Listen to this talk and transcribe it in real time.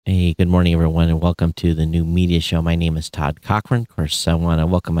Hey, good morning, everyone, and welcome to the New Media Show. My name is Todd Cochran. Of course, I want to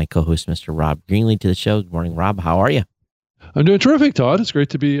welcome my co-host, Mr. Rob Greenlee, to the show. Good morning, Rob. How are you? I'm doing terrific, Todd. It's great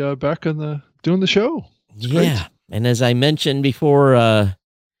to be back on doing the show. It's great. And as I mentioned before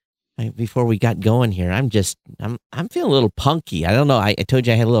we got going here, I'm feeling a little punky. I don't know. I told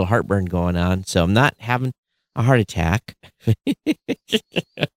you I had a little heartburn going on, so I'm not having a heart attack.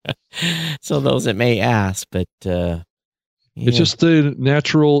 So those that may ask, but It's just the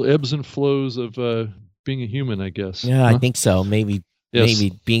natural ebbs and flows of being a human, I guess. Yeah, I think so. Maybe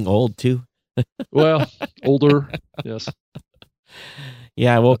being old too. Well, older, yes.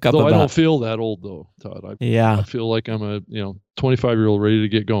 Yeah, I woke up. Though I don't feel that old though, Todd. I feel like I'm a 25-year-old ready to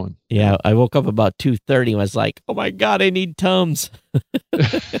get going. Yeah, I woke up about 2:30 and was like, "Oh my God, I need Tums."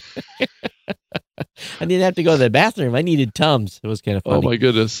 I didn't have to go to the bathroom. I needed Tums. It was kind of funny. Oh my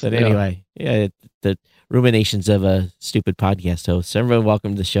goodness! But anyway, the ruminations of a stupid podcast host. So everyone,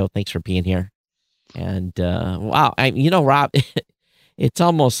 welcome to the show. Thanks for being here. And wow, Rob, it's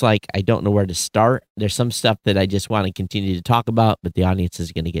almost like I don't know where to start. There's some stuff that I just want to continue to talk about, but the audience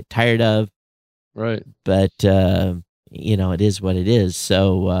is going to get tired of. Right. But it is what it is.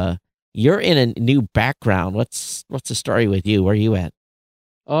 So you're in a new background. What's the story with you? Where are you at?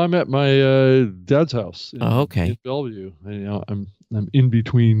 I'm at my dad's house. Okay. In Bellevue. I'm in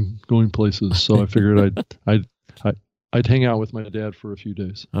between going places, so I figured I'd hang out with my dad for a few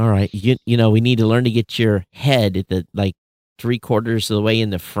days. All right. We need to learn to get your head at the 3/4 of the way in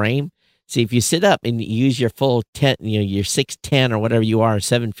the frame. See, if you sit up and you use your full 10, your 6'10" or whatever you are,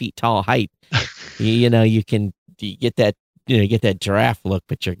 7 feet tall height, you can get that giraffe look,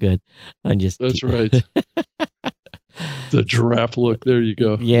 but you're good. That's right. The giraffe look. There you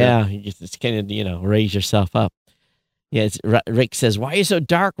go. Yeah. You just kind of, raise yourself up. Yeah. Rick says, "Why are you so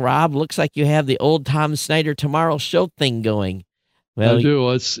dark, Rob? Looks like you have the old Tom Snyder Tomorrow Show thing going." Well, I do.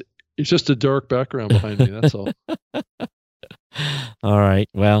 It's just a dark background behind me. That's all. All right.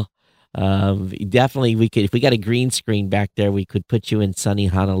 Well, definitely we could, if we got a green screen back there, we could put you in sunny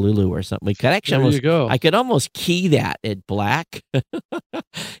Honolulu or something. We could actually I could almost key that at black.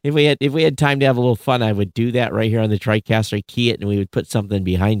 If we had time to have a little fun, I would do that right here on the TriCaster, key it, and we would put something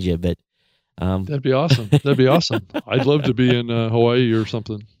behind you. But that'd be awesome. That'd be awesome. I'd love to be in Hawaii or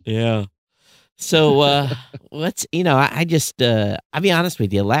something. Yeah. So I just I'll be honest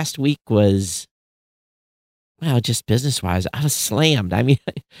with you. Last week was, well, just business-wise, I was slammed. I mean,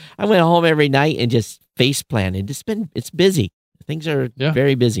 I went home every night and just face planted. It's busy. Things are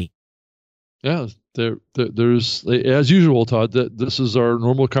very busy. Yeah, there's, as usual, Todd, that this is our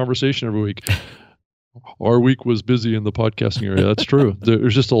normal conversation every week. Our week was busy in the podcasting area. That's true.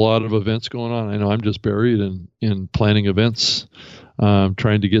 There's just a lot of events going on. I know I'm just buried in planning events,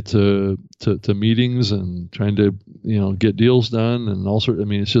 trying to get to meetings and trying to get deals done and all sorts. I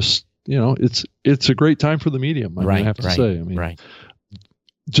mean, it's just it's a great time for the medium. I have to say. I mean,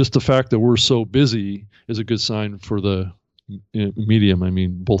 just the fact that we're so busy is a good sign for the medium. I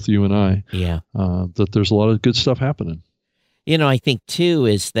mean, both you and I. Yeah. That there's a lot of good stuff happening. I think too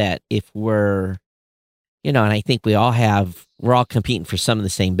is that if we're, and I think we're all competing for some of the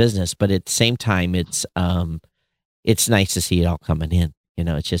same business, but at the same time, it's nice to see it all coming in.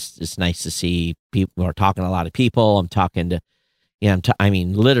 It's nice to see people are talking to a lot of people. I'm talking to, I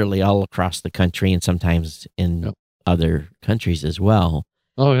mean, literally all across the country and sometimes in other countries as well.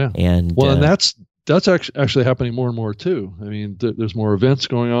 Oh yeah. And that's actually happening more and more too. I mean, there's more events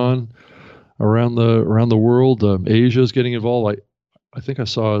going on around the world. Asia is getting involved. I think I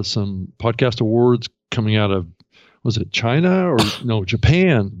saw some podcast awards coming out of, was it China or no,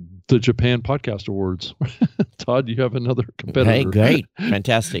 Japan? The Japan Podcast Awards. Todd, you have another competitor. Hey, great,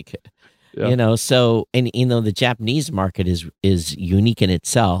 fantastic. Yeah. So and the Japanese market is unique in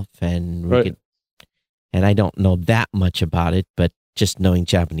itself, and and I don't know that much about it, but just knowing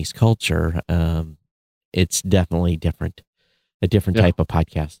Japanese culture, it's definitely different, a different type of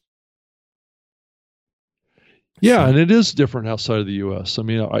podcast. Yeah, and it is different outside of the U.S. I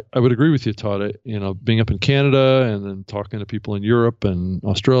mean, I would agree with you, Todd. Being up in Canada and then talking to people in Europe and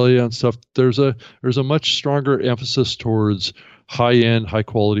Australia and stuff, there's a much stronger emphasis towards high-end,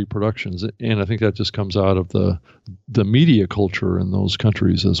 high-quality productions, and I think that just comes out of the media culture in those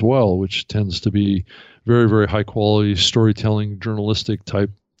countries as well, which tends to be very, very high-quality storytelling, journalistic type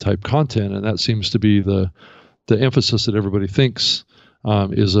content, and that seems to be the emphasis that everybody thinks.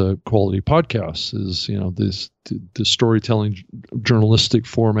 Is a quality podcast, is this storytelling journalistic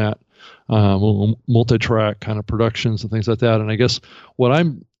format, multi-track kind of productions and things like that. And I guess what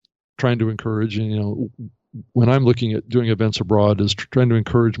I'm trying to encourage, when I'm looking at doing events abroad, is trying to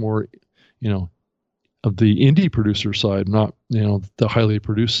encourage more, indie producer side, not the highly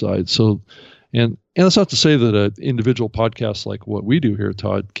produced side. So, and that's not to say that an individual podcast like what we do here,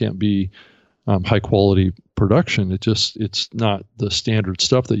 Todd, can't be high quality production. It's not the standard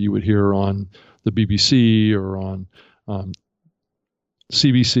stuff that you would hear on the BBC or on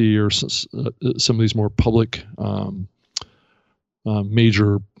CBC or some of these more public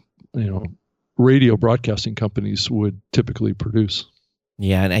major radio broadcasting companies would typically produce.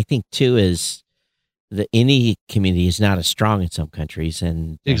 Yeah, and I think too is the indie community is not as strong in some countries,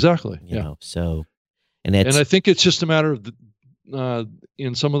 and exactly, so and I think it's just a matter of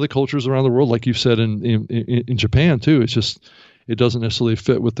in some of the cultures around the world, like you said in Japan too. It's just it doesn't necessarily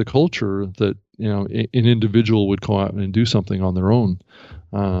fit with the culture that an individual would go out and do something on their own.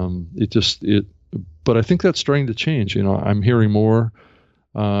 But I think that's starting to change. I'm hearing more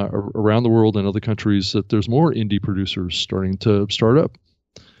around the world and other countries that there's more indie producers starting to start up.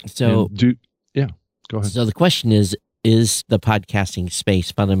 So go ahead. So the question is the podcasting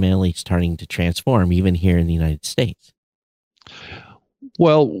space fundamentally starting to transform even here in the United States?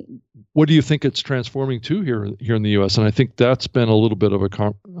 Well, what do you think it's transforming to here in the U.S.? And I think that's been a little bit of a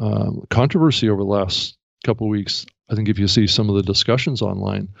controversy over the last couple of weeks. I think if you see some of the discussions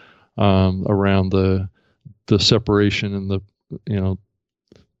online around the separation and the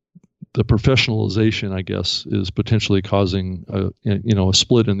professionalization, I guess, is potentially causing a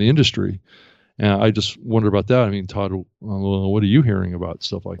split in the industry. And I just wonder about that. I mean, Todd, what are you hearing about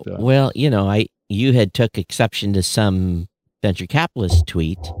stuff like that? Well, you had took exception to some venture capitalist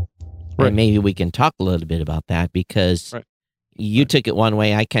tweet, right. And maybe we can talk a little bit about that because you took it one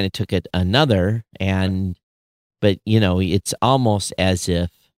way, I kind of took it another, but it's almost as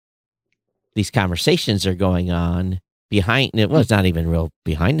if these conversations are going on behind it. Well, it's not even real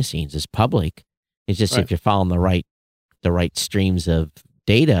behind the scenes; it's public. It's just if you're following the right streams of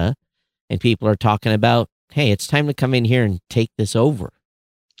data, and people are talking about, hey, it's time to come in here and take this over.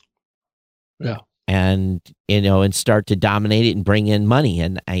 Yeah. And, and start to dominate it and bring in money.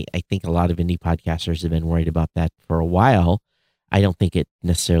 And I think a lot of indie podcasters have been worried about that for a while. I don't think it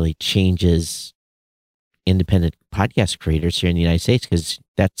necessarily changes independent podcast creators here in the United States because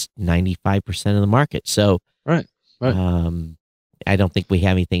that's 95% of the market. So, right. I don't think we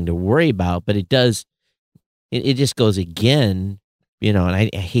have anything to worry about, but it does, it just goes again, and I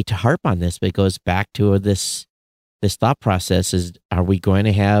hate to harp on this, but it goes back to this thought process is, are we going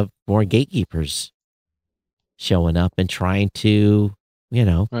to have more gatekeepers showing up and trying to,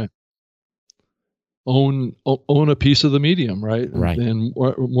 own a piece of the medium, right? Right. And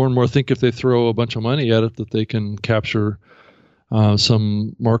more and more think if they throw a bunch of money at it that they can capture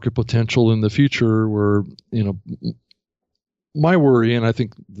some market potential in the future where, my worry, and I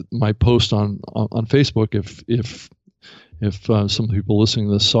think my post on Facebook, if some people listening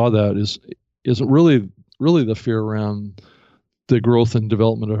to this saw that, is really the fear around the growth and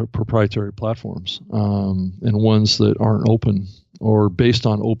development of proprietary platforms and ones that aren't open or based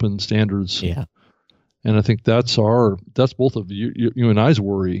on open standards. Yeah. And I think that's both of you and I's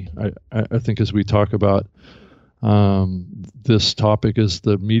worry. I think as we talk about this topic as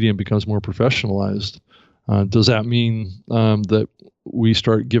the medium becomes more professionalized, does that mean that we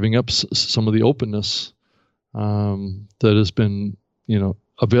start giving up some of the openness that has been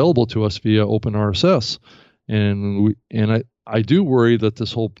available to us via open RSS? And I do worry that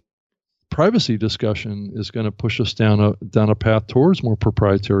this whole privacy discussion is going to push us down a path towards more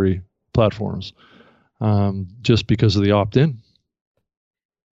proprietary platforms, just because of the opt-in.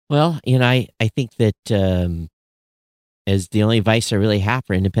 Well, I think that as the only advice I really have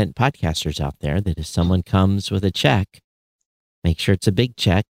for independent podcasters out there, that if someone comes with a check, make sure it's a big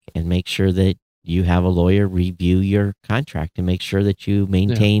check and make sure that you have a lawyer review your contract and make sure that you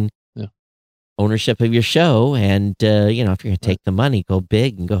maintain ownership of your show. And, if you're going to take the money, go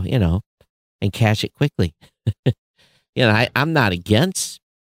big and go, and cash it quickly. I'm not against,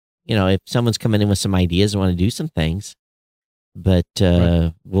 if someone's coming in with some ideas and want to do some things, but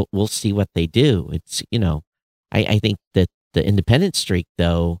we'll see what they do. It's, I think that the independent streak,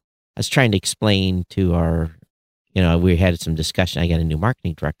 though, I was trying to explain to our, we had some discussion. I got a new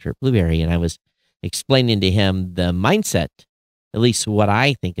marketing director at Blueberry, and I was explaining to him the mindset, at least what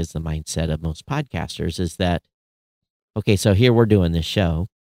I think is the mindset of most podcasters, is that, okay, so here we're doing this show.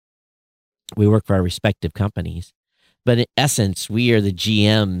 We work for our respective companies, but in essence, we are the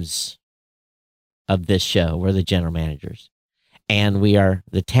GMs of this show. We're the general managers, and we are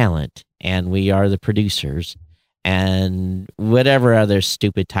the talent, and we are the producers, and whatever other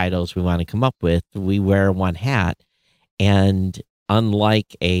stupid titles we want to come up with, we wear one hat. And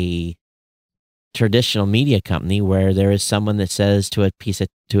unlike a traditional media company where there is someone that says to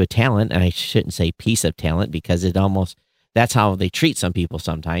a talent, and I shouldn't say piece of talent because that's how they treat some people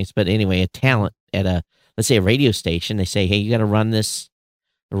sometimes. But anyway, a talent at let's say a radio station, they say, hey, you got to run this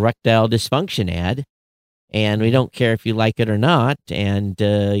erectile dysfunction ad, and we don't care if you like it or not, and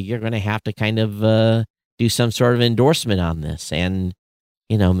you're going to have to kind of do some sort of endorsement on this. And,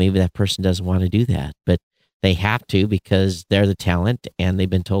 maybe that person doesn't want to do that, but they have to because they're the talent and they've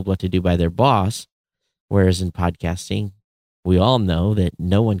been told what to do by their boss. Whereas in podcasting, we all know that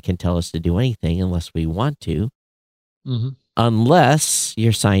no one can tell us to do anything unless we want to, unless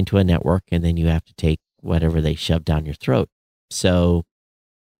you're signed to a network and then you have to take whatever they shove down your throat. So,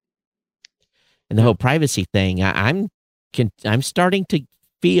 and the whole privacy thing, I'm starting to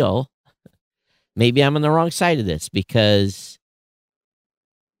feel maybe I'm on the wrong side of this because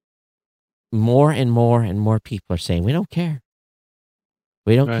more and more and more people are saying, we don't care.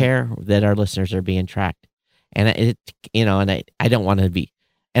 We don't care that our listeners are being tracked. And I don't want to be,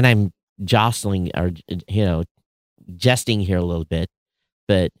 and I'm jostling or, jesting here a little bit,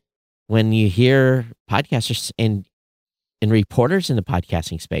 but when you hear podcasters and reporters in the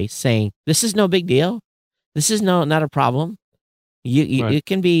podcasting space saying, this is no big deal. This is not a problem. It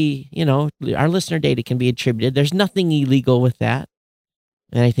can be, our listener data can be attributed. There's nothing illegal with that.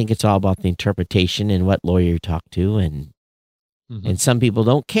 And I think it's all about the interpretation and what lawyer you talk to. And some people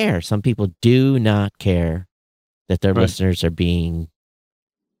don't care. Some people do not care that their listeners are being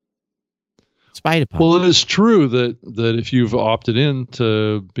spied upon. Well, it is true that if you've opted in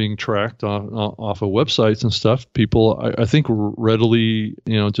to being tracked off of websites and stuff, people, I think, readily,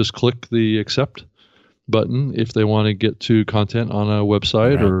 just click the accept button if they want to get to content on a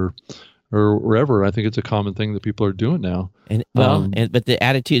website or wherever. I think it's a common thing that people are doing now. And but the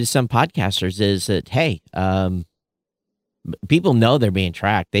attitude of some podcasters is that, hey, people know they're being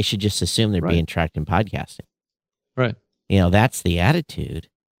tracked. They should just assume they're being tracked in podcasting. Right. That's the attitude.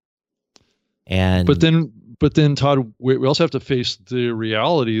 And but then Todd, we also have to face the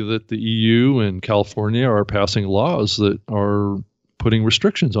reality that the EU and California are passing laws that are putting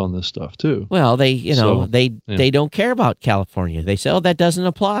restrictions on this stuff too. Well, they don't care about California. They say, oh, that doesn't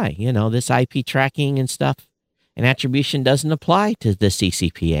apply. This IP tracking and stuff and attribution doesn't apply to the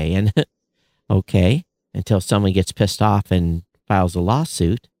CCPA. And okay, until someone gets pissed off and files a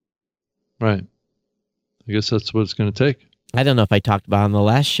lawsuit. Right. I guess that's what it's going to take. I don't know if I talked about it on the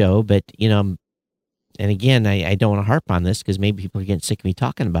last show, but, and again, I don't want to harp on this because maybe people are getting sick of me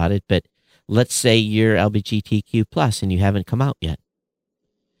talking about it, but let's say you're LGBTQ plus and you haven't come out yet.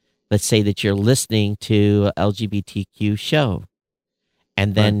 Let's say that you're listening to a LGBTQ show,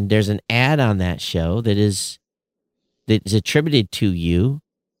 and then there's an ad on that show that is attributed to you,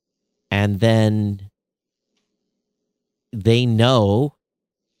 and then they know,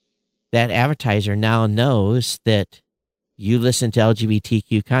 that advertiser now knows that you listen to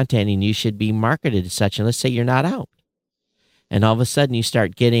LGBTQ content and you should be marketed as such. And let's say you're not out. And all of a sudden you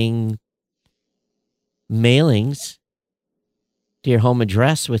start getting mailings to your home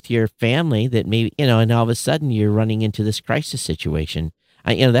address with your family that maybe, and all of a sudden you're running into this crisis situation.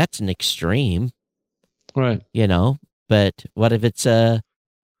 That's an extreme. Right. But what if it's a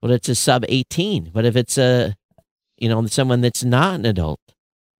sub 18? What if it's someone that's not an adult?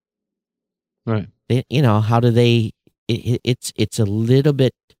 Right. How do they, it's a little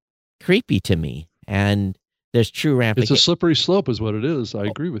bit creepy to me. And there's true ramifications. It's a slippery slope is what it is. I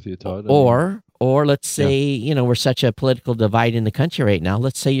agree with you, Todd. Or let's say, we're such a political divide in the country right now.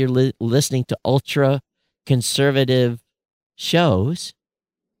 Let's say you're listening to ultra conservative shows,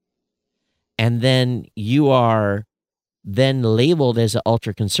 and then you are then labeled as an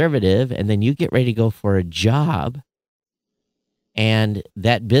ultra conservative, and then you get ready to go for a job, and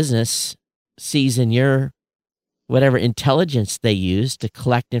that business sees in your whatever intelligence they use to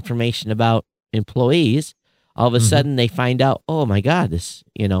collect information about employees, all of a sudden they find out, oh my God, this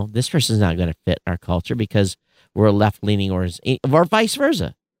person's not going to fit our culture because we're left-leaning or vice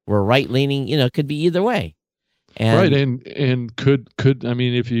versa. We're right-leaning, it could be either way. And could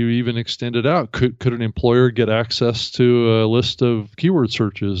if you even extend it out, could an employer get access to a list of keyword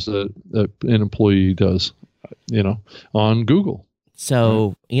searches that an employee does, on Google?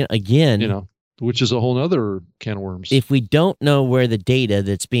 So, again, which is a whole other can of worms. If we don't know where the data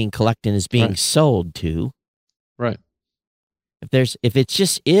that's being collected is being sold to, right? If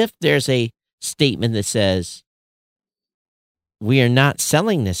there's a statement that says we are not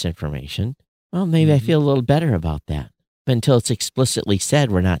selling this information, well, maybe I feel a little better about that. But until it's explicitly said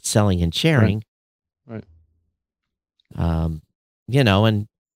we're not selling and sharing, right?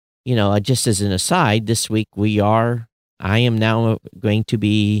 Just as an aside, this week we are I am now going to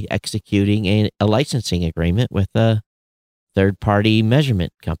be executing a licensing agreement with a third-party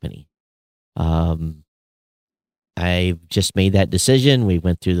measurement company. I've just made that decision. We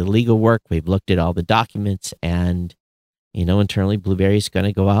went through the legal work. We've looked at all the documents, and, internally, Blueberry is going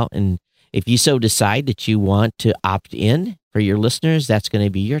to go out. And if you so decide that you want to opt in for your listeners, that's going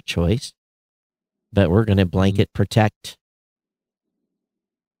to be your choice. But we're going to blanket protect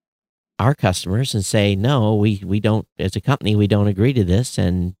our customers and say, no, we don't, as a company, we don't agree to this.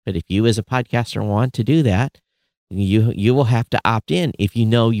 But if you as a podcaster want to do that, you will have to opt in if you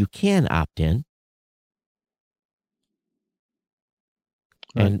know you can opt in.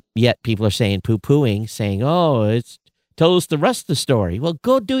 Right. And yet people are saying, poo-pooing, saying, oh, tell us the rest of the story. Well,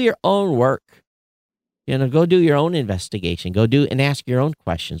 go do your own work. Go do your own investigation. Go do and ask your own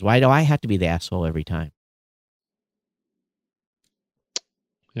questions. Why do I have to be the asshole every time?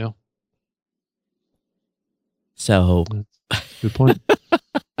 Yeah. So, good point.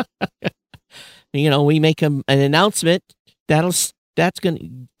 We make an announcement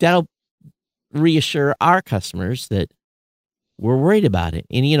that'll reassure our customers that we're worried about it.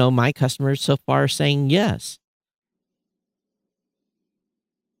 And, my customers so far are saying yes.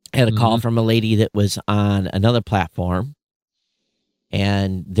 I had a call from a lady that was on another platform,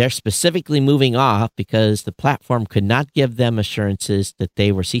 and they're specifically moving off because the platform could not give them assurances that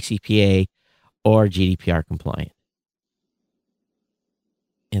they were CCPA or GDPR compliant.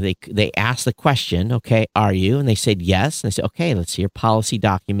 And they asked the question, okay, are you? And they said yes. And they said, okay, let's see your policy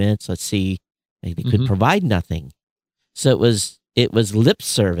documents. Let's see. They could provide nothing. So it was lip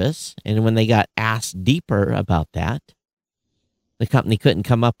service. And when they got asked deeper about that, the company couldn't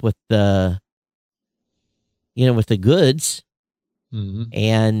come up with the goods.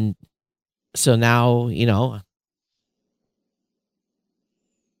 And so now,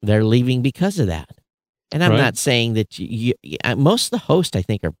 they're leaving because of that. And I'm not saying that most of the hosts, I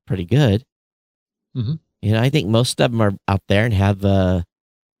think, are pretty good. I think most of them are out there and have a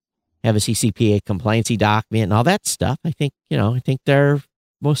CCPA compliancy document and all that stuff. I think,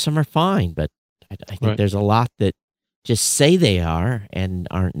 most of them are fine, but I think there's a lot that just say they are and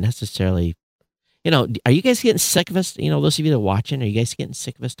aren't necessarily, are you guys getting sick of us? Those of you that are watching, are you guys getting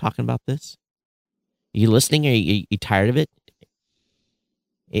sick of us talking about this? Are you listening? Are you tired of it?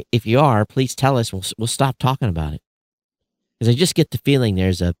 If you are, please tell us. We'll stop talking about it. Because I just get the feeling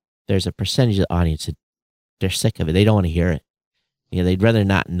there's a percentage of the audience that they're sick of it. They don't want to hear it. They'd rather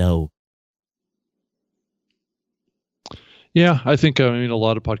not know. Yeah, I think a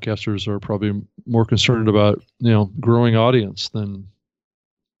lot of podcasters are probably more concerned about growing audience than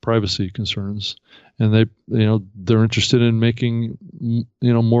privacy concerns, and they're interested in making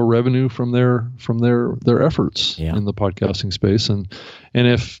more revenue from their efforts in the podcasting space, and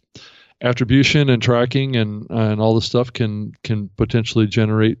if attribution and tracking and all this stuff can potentially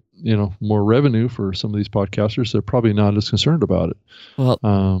generate more revenue for some of these podcasters, they're probably not as concerned about it.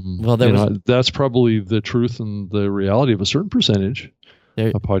 That's probably the truth and the reality of a certain percentage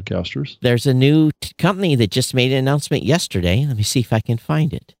of podcasters. There's a new company that just made an announcement yesterday. Let me see if I can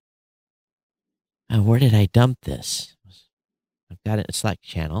find it. Where did I dump this? I've got it in a Slack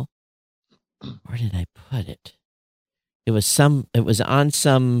channel. Where did I put it? It was on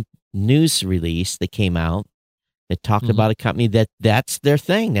some news release that came out that talked about a company that's their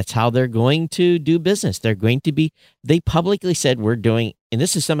thing. That's how they're going to do business. They publicly said, we're doing, and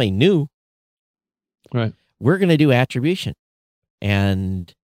this is somebody new. Right. We're going to do attribution.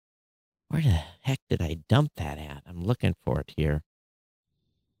 And where the heck did I dump that at? I'm looking for it here.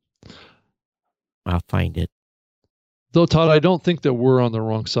 I'll find it. Though, Todd, I don't think that we're on the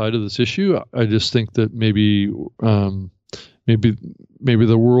wrong side of this issue. I just think that maybe the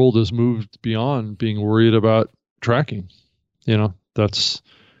world has moved beyond being worried about tracking. I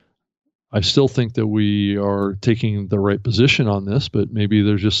still think that we are taking the right position on this, but maybe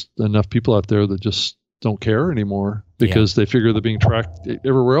there's just enough people out there that just don't care anymore because they figure they're being tracked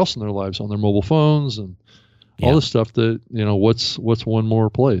everywhere else in their lives, on their mobile phones and all this stuff that, what's one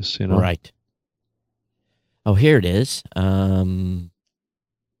more place, Right. Oh, here it is. No,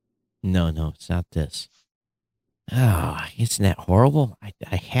 it's not this. Oh, isn't that horrible?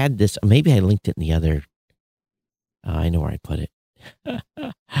 I had this. Maybe I linked it in the other. I know where I put it.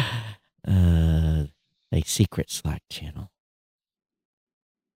 A secret Slack channel.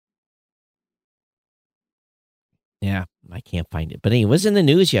 Yeah, I can't find it. But anyway, it was in the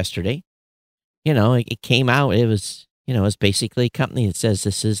news yesterday. It came out. It was, it's basically a company that says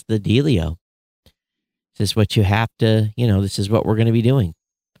this is the dealio. This is what you have to, this is what we're going to be doing.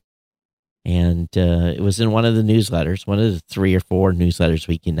 And it was in one of the newsletters, one of the 3 or 4 newsletters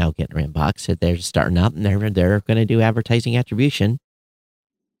we can now get in our inbox, that they're starting up and they're going to do advertising attribution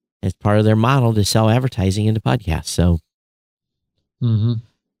as part of their model to sell advertising into podcasts. So,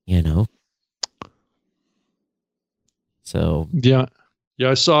 you know, so yeah,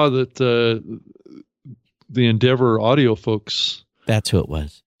 I saw that the Endeavor Audio folks, that's who it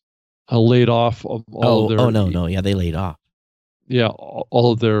was. Laid off of all of their. No, yeah, they laid off. Yeah,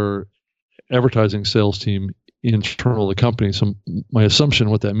 all of their advertising sales team internal to the company. So my assumption,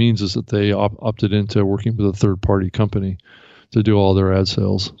 what that means is that they opted into working with a third party company to do all their ad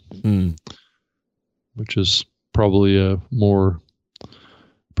sales, which is probably a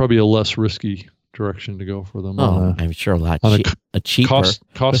less risky direction to go for them. I'm sure a cheaper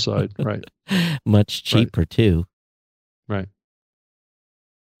cost side, right? Much cheaper too. Right.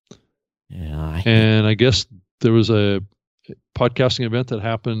 Yeah. And I guess there was a podcasting event that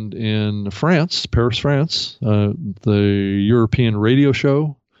happened in France, Paris, France, the European Radio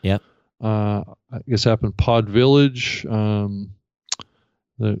Show. Yep. I guess happened Pod Village. I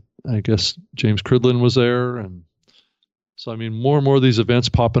guess James Cridlin was there, and so I mean, more and more of these events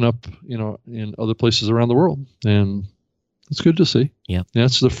popping up, in other places around the world, and it's good to see. Yeah,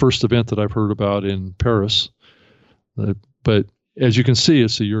 that's the first event that I've heard about in Paris, but as you can see,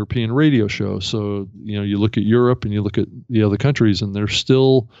 it's a European radio show. So, you look at Europe and you look at the other countries, and they're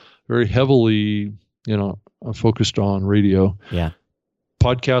still very heavily, focused on radio. Yeah.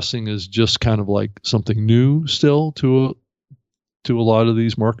 Podcasting is just kind of like something new still to a lot of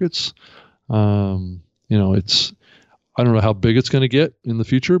these markets. It's, I don't know how big it's going to get in the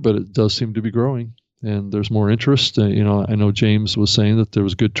future, but it does seem to be growing, and there's more interest. I know James was saying that there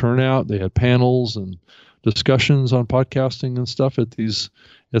was good turnout. They had panels and discussions on podcasting and stuff at this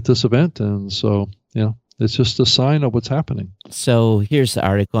event, and so it's just a sign of what's happening. So here's the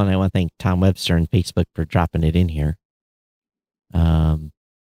article, and I want to thank Tom Webster and Facebook for dropping it in here.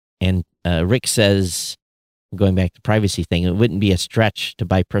 And Rick says, going back to privacy thing, it wouldn't be a stretch to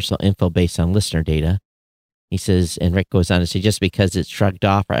buy personal info based on listener data. He says, and Rick goes on to say, just because it's shrugged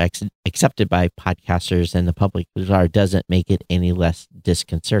off or accepted by podcasters and the public doesn't make it any less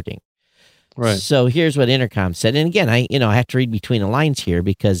disconcerting. Right. So here's what Intercom said. And again, I have to read between the lines here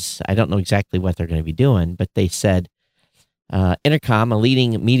because I don't know exactly what they're going to be doing, but they said, Intercom, a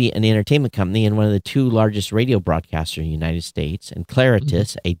leading media and entertainment company and one of the 2 largest radio broadcasters in the United States, and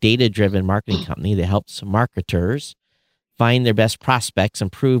Claritas, a data-driven marketing company that helps marketers find their best prospects,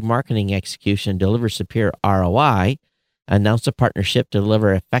 improve marketing execution, and deliver superior ROI, announced a partnership to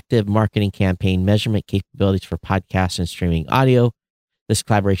deliver effective marketing campaign measurement capabilities for podcasts and streaming audio. This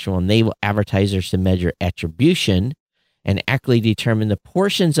collaboration will enable advertisers to measure attribution and accurately determine the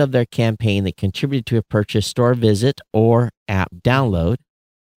portions of their campaign that contributed to a purchase, store visit, or app download.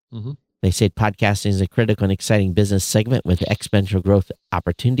 They said podcasting is a critical and exciting business segment with exponential growth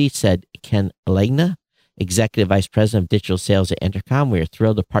opportunities, said Ken Legna, Executive Vice President of Digital Sales at Intercom. We are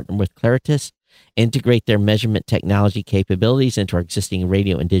thrilled to partner with Claritas, integrate their measurement technology capabilities into our existing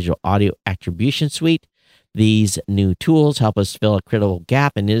radio and digital audio attribution suite. These new tools help us fill a critical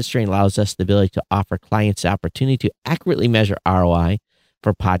gap in industry and allows us the ability to offer clients the opportunity to accurately measure ROI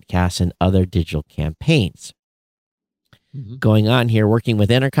for podcasts and other digital campaigns. Going on here, working with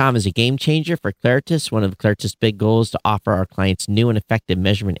Intercom is a game changer for Claritas. One of Claritas' big goals is to offer our clients new and effective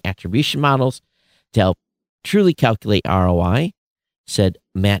measurement attribution models to help truly calculate ROI, said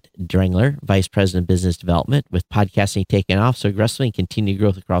Matt Drengler, Vice President of Business Development. With podcasting taking off so aggressively and continued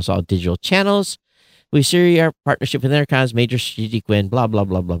growth across all digital channels, we see our partnership with Intercom's major strategic win, blah, blah,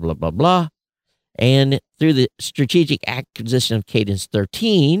 blah, blah, blah, blah, blah. And through the strategic acquisition of Cadence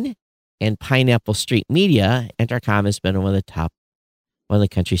 13 and Pineapple Street Media, Intercom has been one of the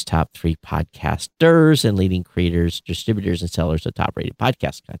country's top 3 podcasters and leading creators, distributors, and sellers of top-rated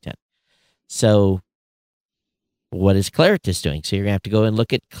podcast content. So what is Claritas doing? So you're going to have to go and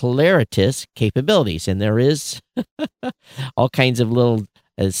look at Claritas capabilities. And there is all kinds of little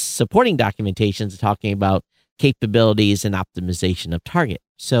supporting documentations talking about capabilities and optimization of target.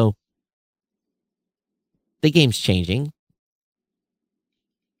 So the game's changing.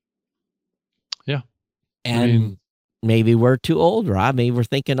 Yeah. And maybe we're too old, Rob. Maybe we're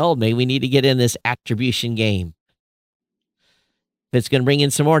thinking old. Maybe we need to get in this attribution game. If it's going to bring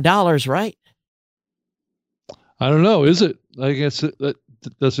in some more dollars, right? I don't know. Is it? I guess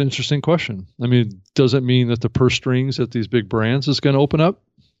that's an interesting question. I mean, does it mean that the purse strings at these big brands is going to open up?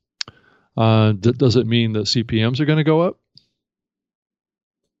 Does it mean that CPMs are going to go up?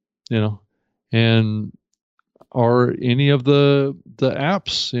 And are any of the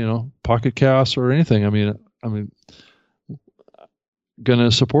apps, Pocket Cast or anything, I mean, going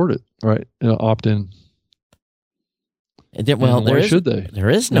to support it? Right. Opt in. Well, why should they? There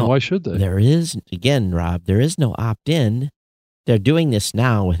is no. And why should they? There is, again, Rob. There is no opt in. They're doing this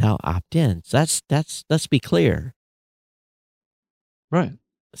now without opt in. So that's. Let's be clear. Right.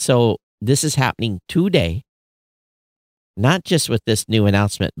 So this is happening today. Not just with this new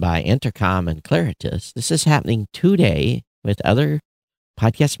announcement by Intercom and Claritas. This is happening today with other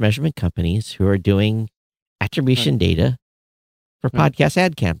podcast measurement companies who are doing attribution data for podcast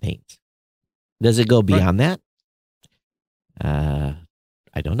ad campaigns. Does it go beyond that?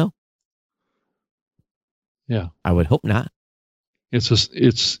 I don't know. Yeah, I would hope not. It's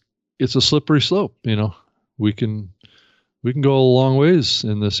a slippery slope. We can go a long ways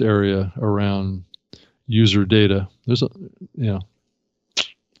in this area around user data. There's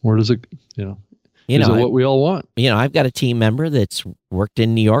where does it? Is it what we all want? I've got a team member that's worked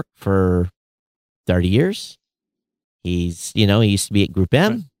in New York for 30 years. He used to be at Group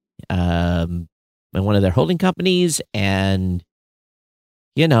M, and one of their holding companies, and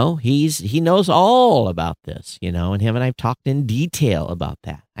he knows all about this, and him and I've talked in detail about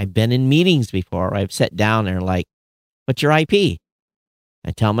that. I've been in meetings before where I've sat down and like, what's your IP?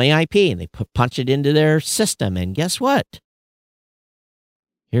 I tell my IP, and they punch it into their system, and guess what?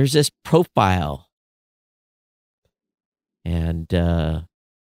 Here's this profile and a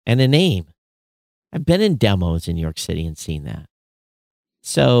name. I've been in demos in New York City and seen that.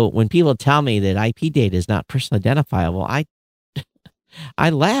 So when people tell me that IP data is not personally identifiable, I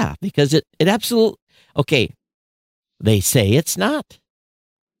laugh because it absolutely, okay, they say it's not.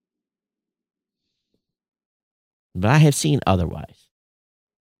 But I have seen otherwise.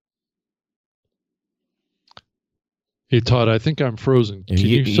 Hey, Todd, I think I'm frozen. Can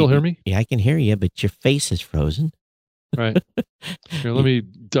you still hear me? Yeah, I can hear you, but your face is frozen. Right. Here, let me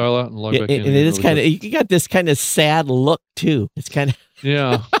dial out and log back in. And it is kind of, you got this kind of sad look too. It's kind of.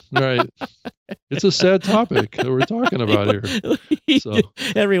 Yeah, right. It's a sad topic that we're talking about here. So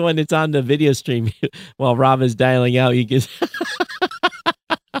everyone that's on the video stream while Rob is dialing out, you can.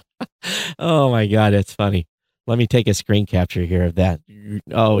 Oh my God, that's funny. Let me take a screen capture here of that.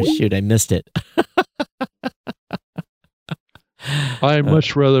 Oh shoot, I missed it. I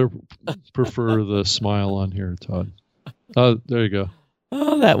much rather prefer the smile on here, Todd. Oh, there you go.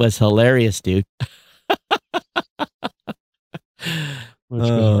 Oh, that was hilarious, dude.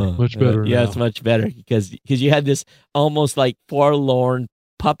 Much better. Yeah, now. it's much better because you had this almost like forlorn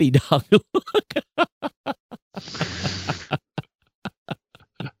puppy dog look.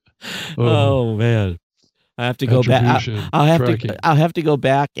 Oh man, I have to go back. I'll have to go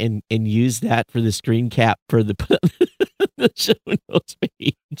back and use that for the screen cap for the show notes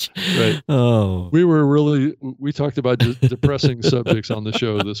page. Right. Oh, we talked about depressing subjects on the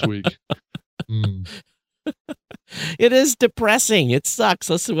show this week. It is depressing. It sucks.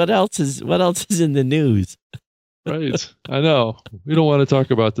 Listen, what else is in the news? Right. I know. We don't want to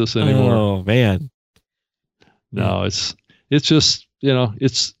talk about this anymore. Oh man. No, it's just,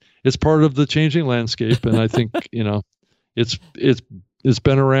 it's part of the changing landscape, and I think, it's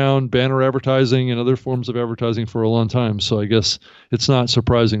been around, banner advertising and other forms of advertising for a long time. So I guess it's not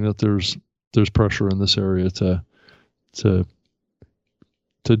surprising that there's pressure in this area to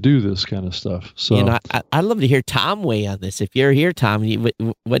do this kind of stuff. So I'd love to hear Tom weigh on this. If you're here, Tom,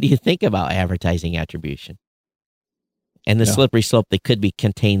 what do you think about advertising attribution and the slippery slope that could be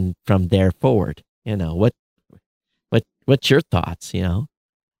contained from there forward? What's your thoughts?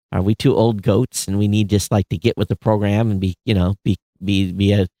 Are we two old goats and we need just like to get with the program and be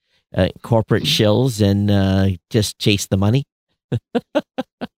a corporate shills and just chase the money?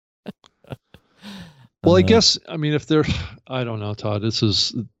 Well, I guess, I don't know, Todd, this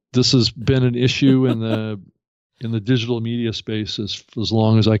has been an issue in the digital media space as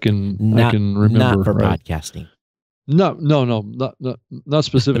long as I can remember. Not for podcasting. No, not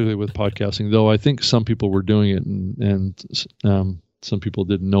specifically with podcasting, though I think some people were doing it and some people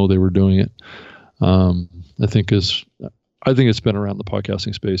didn't know they were doing it. I think it's been around the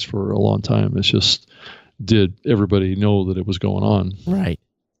podcasting space for a long time. It's just, did everybody know that it was going on? Right.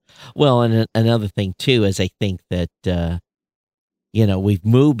 Well, and another thing too is I think that we've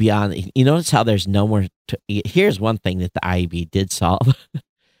moved beyond. You notice how there's no more. Here's one thing that the IAB did solve: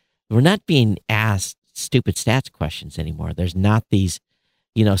 we're not being asked stupid stats questions anymore. There's not these,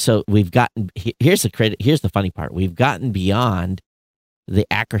 So we've gotten. Here's the funny part: we've gotten beyond the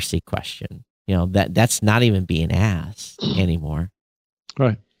accuracy question. That's not even being asked anymore.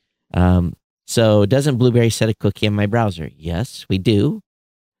 Right. So doesn't Blueberry set a cookie in my browser? Yes, we do.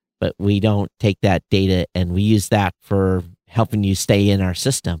 But we don't take that data and we use that for helping you stay in our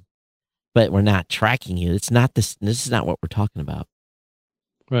system. But we're not tracking you. It's not this. This is not what we're talking about.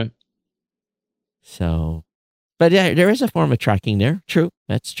 Right. So, but yeah, there is a form of tracking there. True.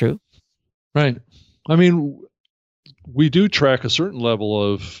 That's true. Right. I mean, we do track a certain level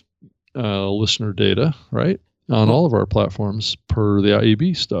of listener data, right, on all of our platforms per the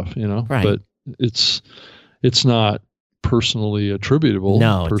IAB stuff, Right. but it's not personally attributable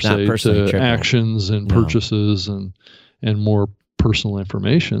per it's not se personally to attributable. actions and purchases and more personal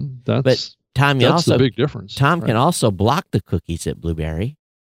information. That's Tom, that's the big difference. Tom can also block the cookies at Blueberry,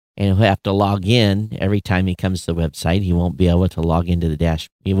 and he'll have to log in every time he comes to the website. He won't be able to log into the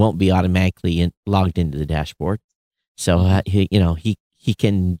He won't be automatically logged into the dashboard. So he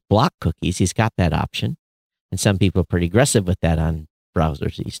can block cookies. He's got that option, and some people are pretty aggressive with that on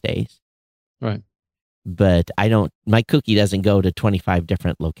browsers these days. Right. But my cookie doesn't go to 25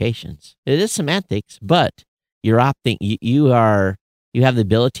 different locations. It is semantics, but you're opting, you have the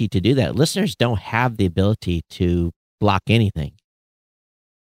ability to do that. Listeners don't have the ability to block anything.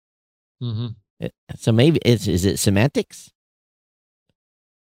 Mm-hmm. So maybe is it semantics?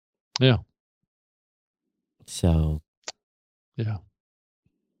 Yeah. So. Yeah.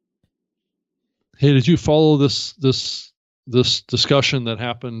 Hey, did you follow this discussion that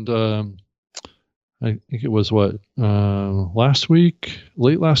happened? I think it was late last week,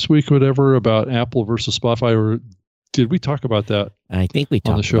 whatever, about Apple versus Spotify, or did we talk about that? I think we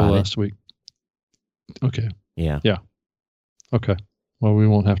talked on the show about last week. Okay. Yeah. Okay. Well, we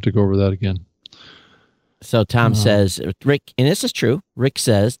won't have to go over that again. So Tom says, Rick, and this is true. Rick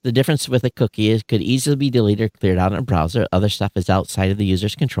says the difference with a cookie is could easily be deleted or cleared out in a browser. Other stuff is outside of the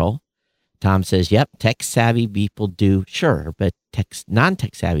user's control. Tom says, yep, tech-savvy people do, sure, but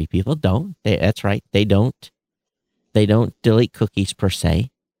non-tech savvy people don't. That's right. They don't delete cookies per se.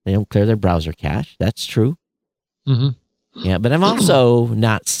 They don't clear their browser cache. That's true. Mm-hmm. Yeah, but I'm also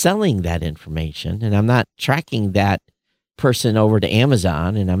not selling that information, and I'm not tracking that person over to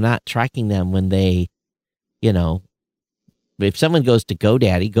Amazon, and I'm not tracking them when they, if someone goes to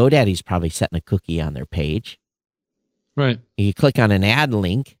GoDaddy's probably setting a cookie on their page. Right. You click on an ad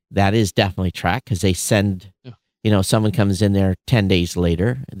link, that is definitely tracked because they send, someone comes in there 10 days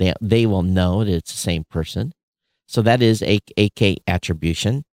later, they will know that it's the same person. So that is AK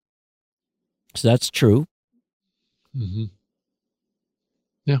attribution. So that's true. Mm-hmm.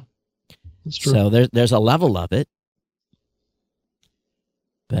 Yeah, that's true. So there's a level of it.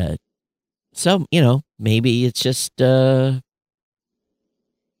 But, so, maybe it's just,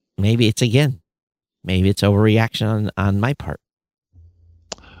 maybe it's overreaction on my part.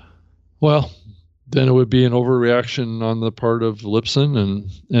 Well, then it would be an overreaction on the part of Libsyn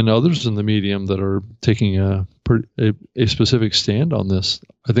and others in the medium that are taking a specific stand on this.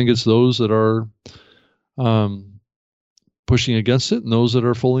 I think it's those that are pushing against it and those that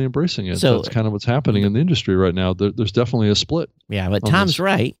are fully embracing it. So that's kind of what's happening in the industry right now. There's definitely a split. Yeah, but Tom's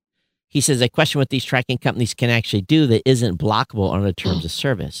right. He says a question what these tracking companies can actually do that isn't blockable under terms of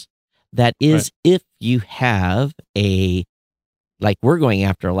service. That is if you have we're going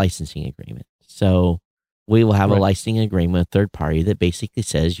after a licensing agreement. So we will have a licensing agreement with a third party that basically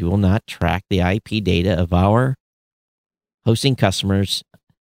says you will not track the IP data of our hosting customers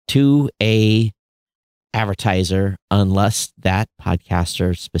to a advertiser unless that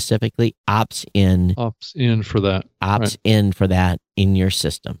podcaster specifically opts in for that in your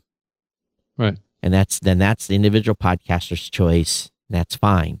system. Right. And that's the individual podcaster's choice. That's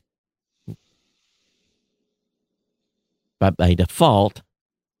fine. But by default,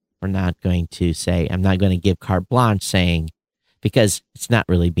 we're not going to say, I'm not going to give carte blanche saying, because it's not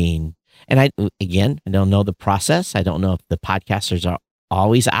really being, and I don't know the process. I don't know if the podcasters are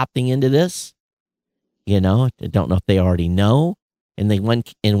always opting into this. I don't know if they already know. In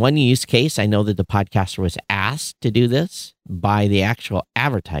one use case, I know that the podcaster was asked to do this by the actual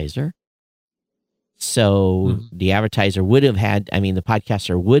advertiser. So the advertiser the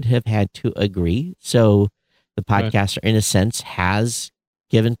podcaster would have had to agree. So the podcaster, in a sense, has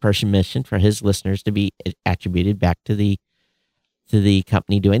given permission for his listeners to be attributed back to the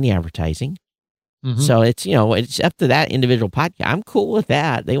company doing the advertising. Mm-hmm. So it's it's up to that individual podcast. I'm cool with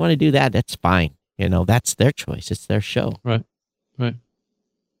that. They want to do that. That's fine. That's their choice. It's their show. Right.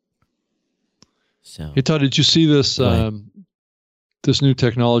 So, hey Todd, did you see this this new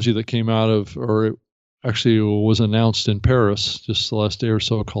technology that came out of, or it actually was announced in Paris just the last day or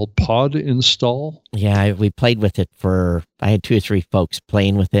so, called Pod Install? Yeah, we played with it I had 2 or 3 folks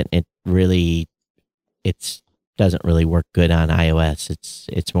playing with it. It doesn't really work good on iOS.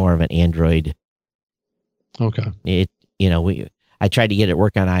 It's more of an Android. Okay. I tried to get it to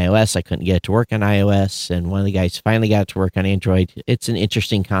work on iOS. I couldn't get it to work on iOS, and one of the guys finally got it to work on Android. It's an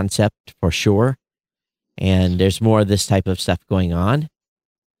interesting concept for sure, and there's more of this type of stuff going on.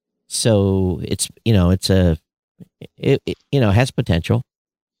 So it's it has potential.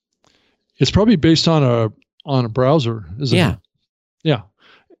 It's probably based on a browser, isn't it? Yeah.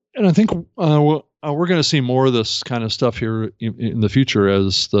 And I think we're going to see more of this kind of stuff here in the future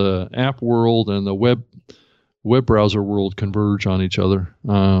as the app world and the web browser world converge on each other.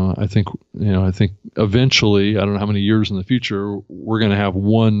 I think eventually, I don't know how many years in the future, we're going to have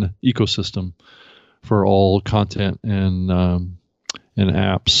one ecosystem for all content and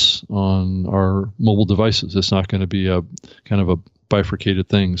apps on our mobile devices. It's not going to be a kind of a bifurcated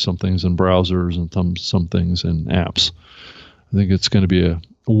thing. Some things in browsers and some things in apps. I think it's going to be a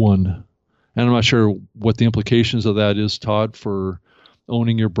one. And I'm not sure what the implications of that is, Todd, for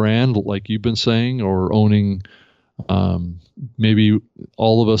owning your brand, like you've been saying, or owning, maybe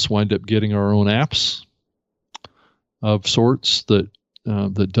all of us wind up getting our own apps of sorts that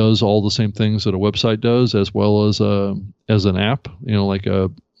does all the same things that a website does, as well as an app, like a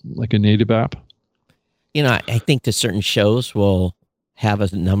native app. I think that certain shows will have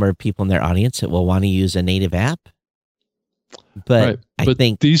a number of people in their audience that will want to use a native app. But right. I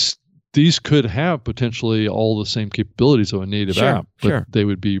think these could have potentially all the same capabilities of a native app, but they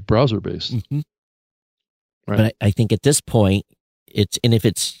would be browser based. Mm-hmm. Right. But I think at this point, if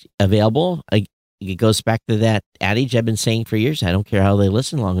it's available, it goes back to that adage I've been saying for years. I don't care how they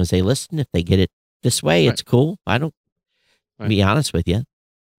listen, as long as they listen. If they get it this way, it's cool. I don't, be honest with you.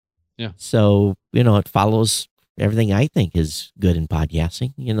 Yeah. So, it follows everything I think is good in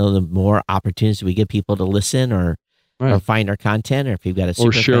podcasting. The more opportunities we give people to listen or find our content, or if you've got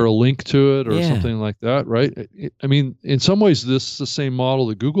or share a link to it or something like that, right? I mean, in some ways, this is the same model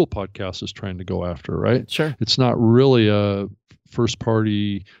that Google Podcast is trying to go after, right? Sure. It's not really a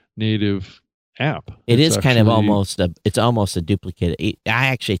first-party native app. It's kind of almost a duplicate. I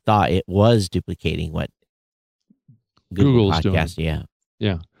actually thought it was duplicating what Google's Podcast doing.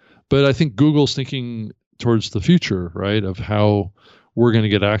 Yeah. But I think Google's thinking towards the future, right, of how we're going to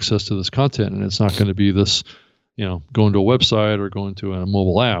get access to this content, and it's not going to be this, going to a website or going to a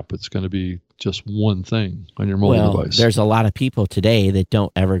mobile app. It's going to be just one thing on your mobile device. There's a lot of people today that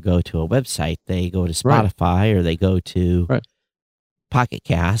don't ever go to a website. They go to Spotify or they go to Pocket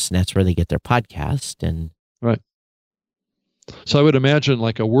Cast, and that's where they get their podcast. And so I would imagine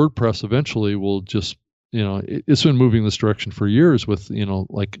like a WordPress eventually will just, it's been moving this direction for years with,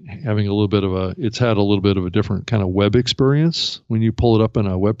 like having it's had a little bit of a different kind of web experience when you pull it up in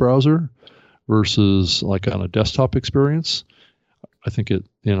a web browser versus like on a desktop experience. I think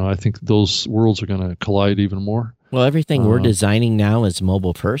those worlds are going to collide even more. Well, everything we're designing now is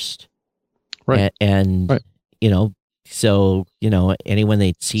mobile first. Right. And so, anyone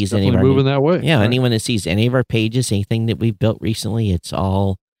that sees any of our moving that way. Yeah. Anyone that sees any of our pages, anything that we've built recently, it's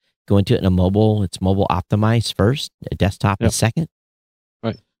all going to it in it's mobile optimized first, a desktop is second.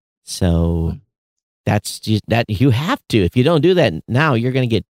 Right. So that's just that you have to, if you don't do that now, you're going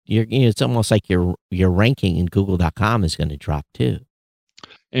to get, it's almost like your ranking in google.com is going to drop too.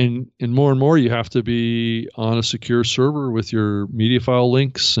 And more you have to be on a secure server with your media file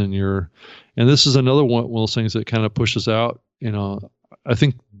links and this is another one of those things that kind of pushes out, I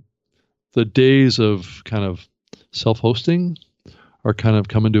think the days of kind of self-hosting are kind of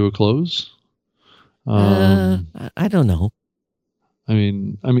coming to a close. I don't know.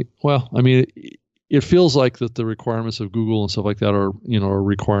 It feels like that the requirements of Google and stuff like that are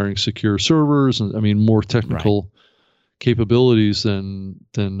requiring secure servers and more technical capabilities than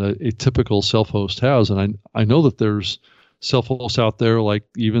a typical self-host has. And I know that there's self-hosts out there, like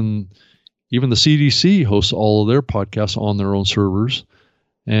even the CDC hosts all of their podcasts on their own servers,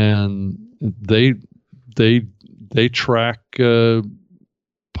 and they track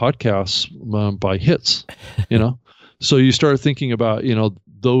podcasts by hits, So you start thinking about,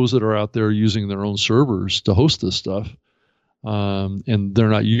 those that are out there using their own servers to host this stuff, and they're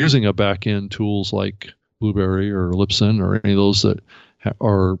not using a back-end tools like Blueberry or Libsyn or any of those that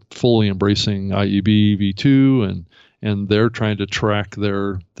are fully embracing IEB v2, and they're trying to track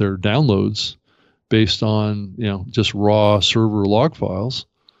their downloads based on just raw server log files.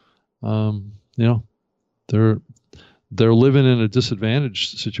 They're living in a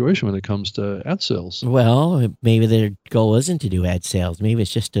disadvantaged situation when it comes to ad sales. Well, maybe their goal isn't to do ad sales. Maybe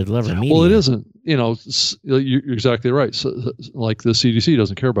it's just to deliver media. Well, it isn't. You're exactly right. So, like the CDC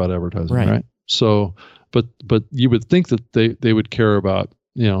doesn't care about advertising, right? So, but you would think that they would care about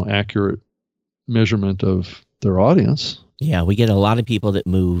accurate measurement of their audience. Yeah, we get a lot of people that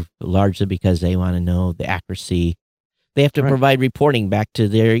move largely because they want to know the accuracy. They have to provide reporting back to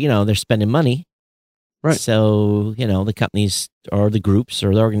their, they're spending money. Right. So, the companies or the groups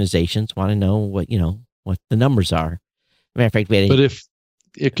or the organizations want to know what the numbers are. Matter of fact,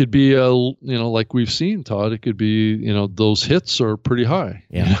 it could be like we've seen, Todd. It could be those hits are pretty high.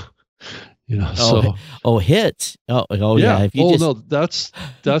 Yeah. So hits. Yeah. If you no, that's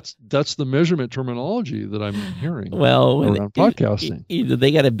the measurement terminology that I'm hearing. Well, around podcasting,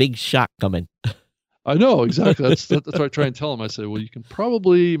 they got a big shock coming. I know exactly. That's what I try and tell them. I say, well, you can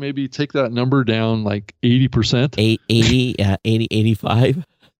probably maybe take that number down like 80%, 80, 85.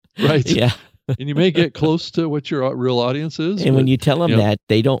 Right. Yeah. And you may get close to what your real audience is. And when you tell them that,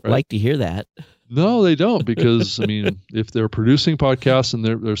 they don't like to hear that. No, they don't, because I mean, if they're producing podcasts and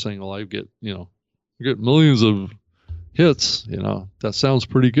they're saying, well, I get millions of hits, that sounds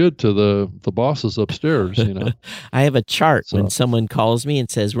pretty good to the bosses upstairs. I have a chart when someone calls me and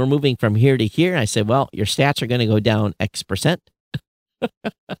says, we're moving from here to here. I say, well, your stats are going to go down X%.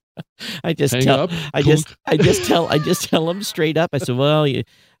 I just tell them straight up. I said, well, I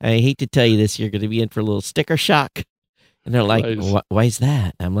hate to tell you this, you're going to be in for a little sticker shock. And they're like, why is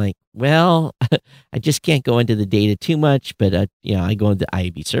that? I'm like, well, I just can't go into the data too much, but I go into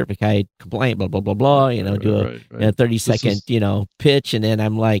IAB certified, compliant, blah, blah, blah, blah, do a 30-second, pitch. And then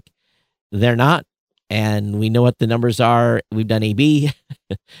I'm like, they're not. And we know what the numbers are. We've done AB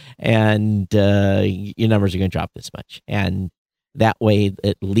and your numbers are going to drop this much. And that way,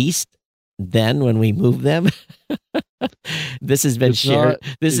 at least then when we move them, this has been shared.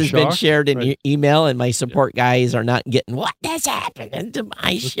 This has been shared in your email, and my support guys are not getting what has happened to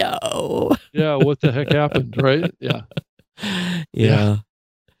my show. Yeah, what the heck happened, right? Yeah.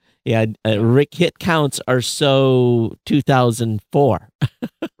 Rick hit counts are so 2004,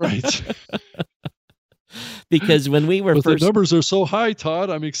 right? Because when we were the numbers are so high, Todd,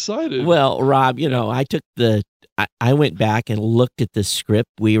 I'm excited. Well, Rob, I took I went back and looked at the script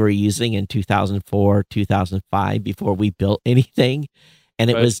we were using in 2004, 2005 before we built anything.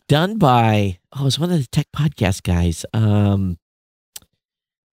 And it was done by, it was one of the tech podcast guys. Who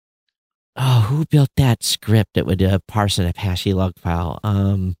built that script that would parse an Apache log file?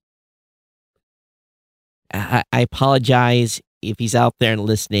 I apologize if he's out there and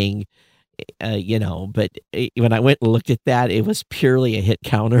listening, but when I went and looked at that, it was purely a hit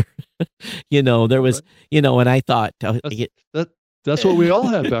counter. There was, and I thought that's what we all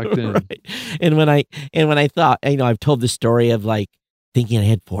had back then. Right. And when I thought, I've told the story of like thinking I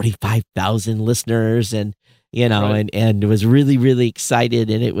had 45,000 listeners and, and was really, really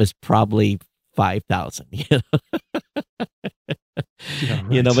excited. And it was probably 5,000,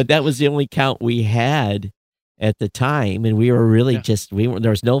 but that was the only count we had at the time. And we were really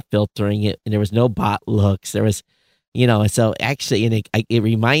there was no filtering it, and there was no bot looks. There was, so actually, and it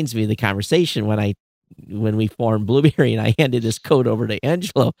reminds me of the conversation when we formed Blueberry and I handed this code over to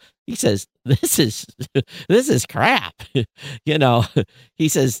Angelo. He says, this is crap. He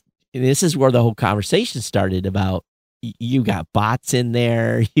says, this is where the whole conversation started about, you got bots in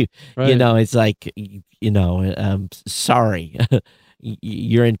there. It's like, sorry,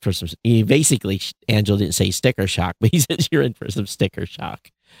 you're in for some, basically Angelo didn't say sticker shock, but he says you're in for some sticker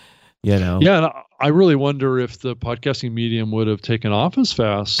shock. Yeah, and I really wonder if the podcasting medium would have taken off as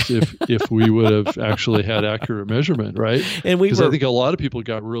fast if we would have actually had accurate measurement, right? And I think a lot of people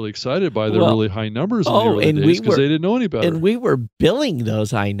got really excited by the really high numbers in the early days because they didn't know any better. And we were billing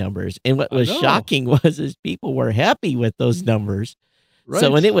those high numbers. And what was shocking was people were happy with those numbers. Right. So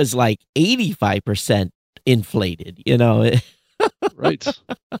when it was like 85% inflated, Right.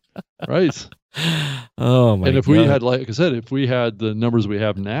 Oh my! And if we had, like I said, if we had the numbers we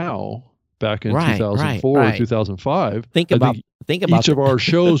have now back in 2004 or 2005, think about each of our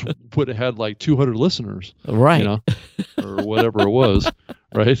shows would have had like 200 listeners, right? Or whatever it was,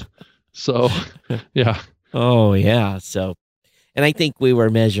 right? So, yeah. Oh yeah. So, and I think we were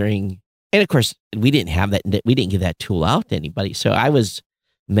measuring, and of course we didn't have that. We didn't give that tool out to anybody. So I was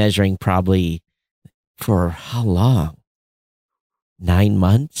measuring probably for how long? 9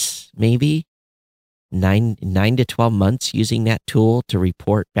 months, maybe 9 to 12 months using that tool to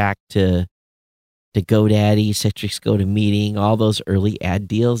report back to GoDaddy, Citrix GoToMeeting, all those early ad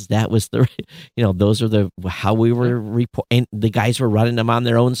deals. That was those are how we were and the guys were running them on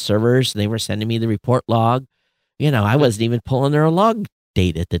their own servers. They were sending me the report log. I wasn't even pulling their log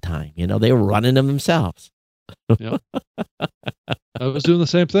data at the time. They were running them themselves. Yeah. I was doing the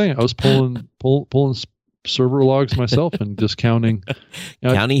same thing. I was pulling server logs myself and just counting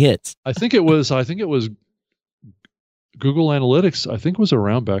hits. I think it was Google Analytics. I think was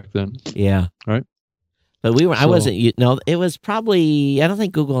around back then. Yeah. Right. But I wasn't, it was probably, I don't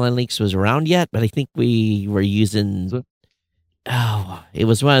think Google Analytics was around yet, but I think we were using, it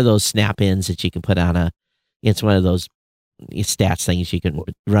was one of those snap-ins that you can put on it's one of those stats things you can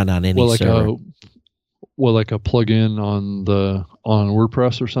run on any server. like a plugin on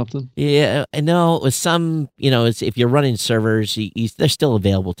WordPress or something? Yeah, no, it was some, if you're running servers, they're still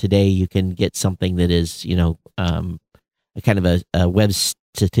available today. You can get something that is, a kind of a web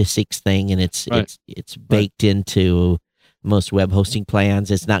statistics thing, and it's Right. it's baked into most web hosting plans.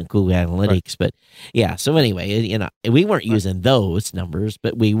 It's not Google Analytics, but yeah. So anyway, we weren't using those numbers,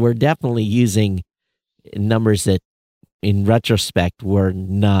 but we were definitely using numbers that, in retrospect, were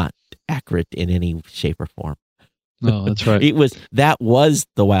not accurate in any shape or form. No, that's right. That was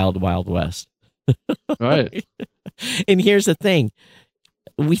the wild, wild west. Right. And here's the thing.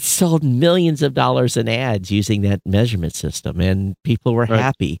 We sold millions of dollars in ads using that measurement system, and people were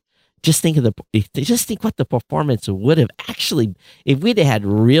happy. Just think what the performance would have actually, if we'd had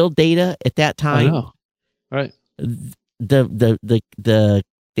real data at that time. I know. Right. The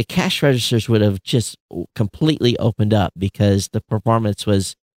cash registers would have just completely opened up because the performance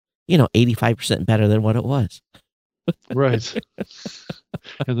was, 85% better than what it was. Right.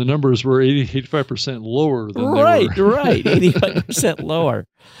 And the numbers were 85% lower than right, they were. Right. 85% lower.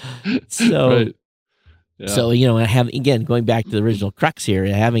 So, right. Yeah. So, again, going back to the original crux here,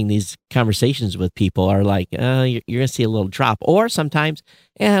 having these conversations with people are like, you're going to see a little drop, or sometimes,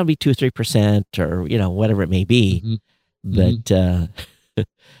 it'll be 2 or 3%, or, whatever it may be. Mm-hmm. But,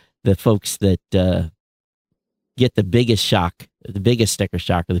 the folks that, get the biggest shock, the biggest sticker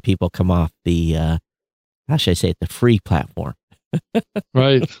shock, of the people come off the, how should I say it, the free platform.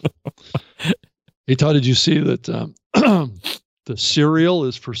 Right. Hey, Todd, did you see that the cereal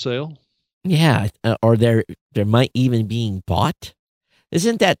is for sale? Yeah, or they're might even being bought.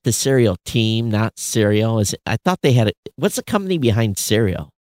 Isn't that the Cereal team, not Cereal? I thought they had what's the company behind Cereal?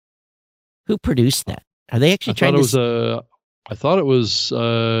 Who produced that? Are they actually trying to? I thought it was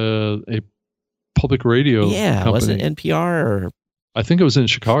a public radio. Yeah, company. Was it NPR or? I think it was in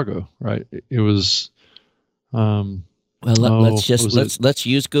Chicago. Right. It was. Well, let's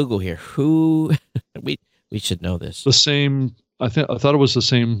use Google here. Who we should know this. The same. I thought it was the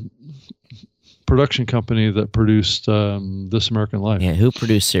same production company that produced This American Life. Yeah, who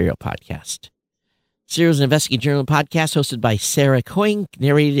produced Serial Podcast? Serial is an investigative journal podcast hosted by Sarah Coyne,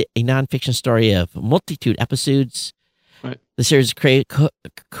 narrated a nonfiction story of a multitude episodes. Right. The series is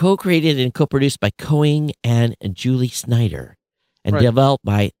co-created and co-produced by Coyne and Julie Snyder, and developed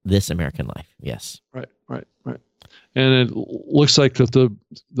by This American Life. Yes. Right. And it looks like that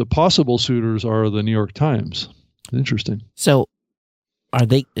the possible suitors are the New York Times. Interesting. So,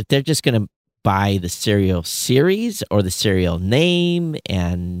 they're just going to buy the Serial series or the Serial name,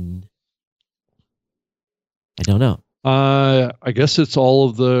 and I don't know. I guess it's all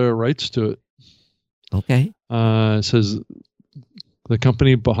of the rights to it. Okay. It says the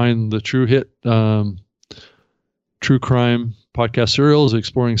company behind the true hit true crime podcast Serial is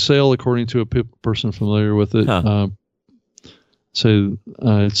exploring sale, according to a person familiar with it. Huh.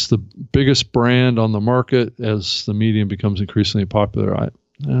 It's the biggest brand on the market as the medium becomes increasingly popular.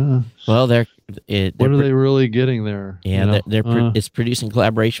 Well, what are they really getting there? Yeah, it's producing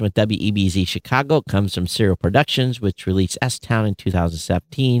collaboration with WEBZ Chicago. It comes from Serial Productions, which released S-Town in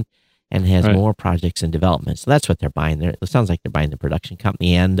 2017 and has more projects in development. So that's what they're buying. It sounds like they're buying the production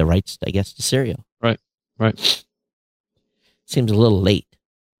company and the rights, I guess, to Serial. Right. Seems a little late,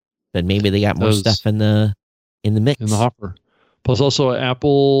 but maybe they got more stuff in the mix. In the hopper. Plus, also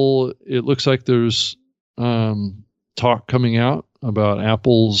Apple. It looks like there's talk coming out about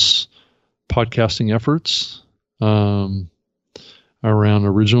Apple's podcasting efforts around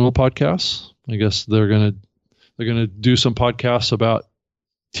original podcasts. I guess they're gonna do some podcasts about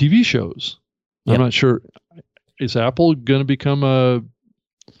TV shows. Yep. I'm not sure. Is Apple going to become a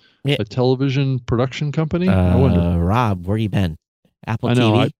television production company? I wonder. Rob, where you been? Apple I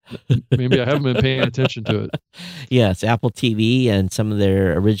know. TV? Maybe I haven't been paying attention to it. Yes, Apple TV, and some of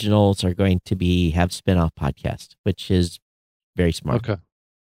their originals are going to have spin-off podcasts, which is very smart. Okay.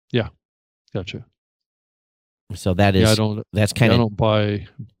 Yeah. Gotcha. So that is. I don't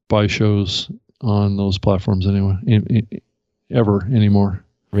buy shows on those platforms anyway. Ever anymore.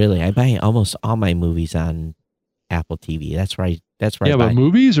 Really, I buy almost all my movies on Apple TV. That's right. Yeah, but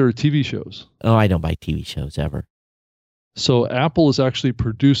movies or TV shows? Oh, I don't buy TV shows ever. So Apple is actually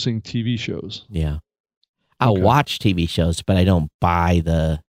producing TV shows. Yeah. I'll watch TV shows, but I don't buy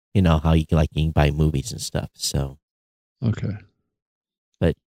how you can buy movies and stuff. So. Okay.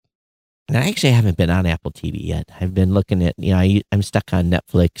 But I actually haven't been on Apple TV yet. I've been looking at, I'm stuck on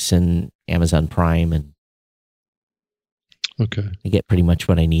Netflix and Amazon Prime, and I get pretty much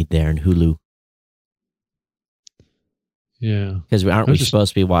what I need there, and Hulu. Yeah. Because aren't we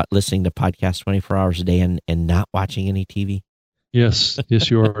supposed to be listening to podcasts 24 hours a day and not watching any TV? Yes.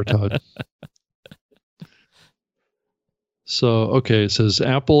 Yes, you are, Todd. So, okay, it says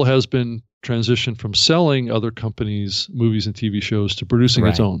Apple has been transitioned from selling other companies' movies and TV shows to producing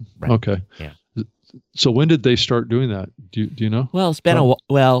its Right, own. right. Okay. Yeah. So when did they start doing that? Do you know? Well, it's been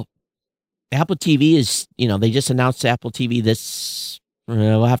well, Apple TV is, they just announced Apple TV this,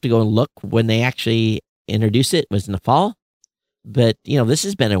 we'll have to go and look when they actually introduced it. It was in the fall. But, this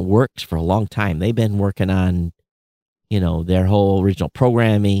has been in works for a long time. They've been working on, their whole original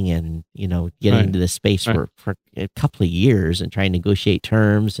programming and, getting into this space for a couple of years and trying to negotiate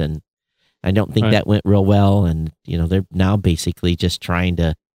terms. And I don't think that went real well. And, they're now basically just trying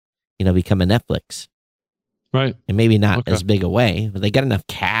to, become a Netflix. Right. And maybe not as big a way, but they got enough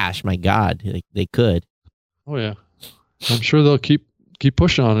cash. My God, they could. Oh, yeah. I'm sure they'll keep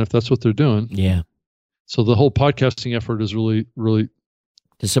pushing on it if that's what they're doing. Yeah. So the whole podcasting effort is really, really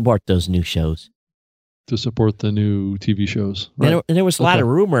to support those new shows, to support the new TV shows. Right? And there was a lot of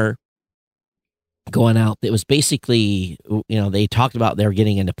rumor going out that was basically, they talked about they were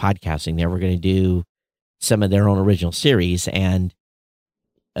getting into podcasting. They were going to do some of their own original series, and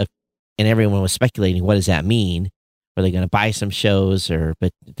everyone was speculating, what does that mean? Are they going to buy some shows,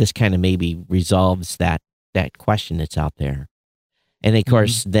 but this kind of maybe resolves that question that's out there. And of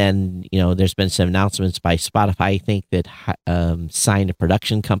course, then, there's been some announcements by Spotify, I think, that signed a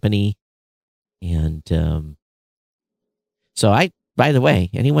production company. And so by the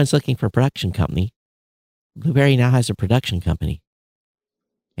way, anyone's looking for a production company, Blueberry now has a production company.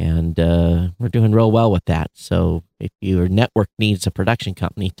 And we're doing real well with that. So if your network needs a production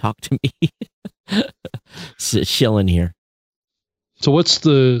company, talk to me. Shilling here. So what's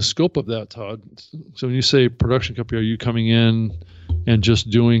the scope of that, Todd? So when you say production company, are you coming in and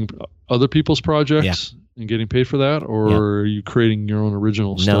just doing other people's projects and getting paid for that? Or are you creating your own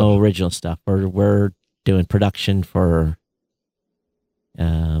original stuff? No original stuff. We're doing production for...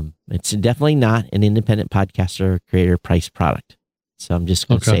 it's definitely not an independent podcaster creator price product. So I'm just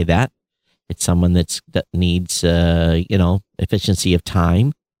going to say that. It's someone that needs, efficiency of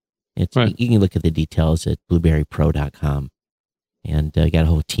time. You can look at the details at blueberrypro.com. And I got a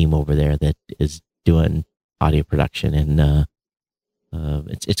whole team over there that is doing audio production, and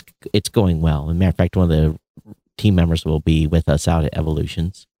it's going well. As a matter of fact, one of the team members will be with us out at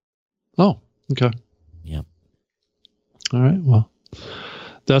Evolutions. Oh, okay. Yeah. All right. Well,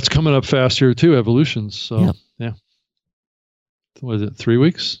 that's coming up fast here too, Evolutions. So yeah. What is it? 3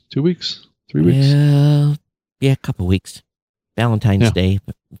 weeks? 2 weeks? 3 weeks? Yeah, a couple weeks. Valentine's Day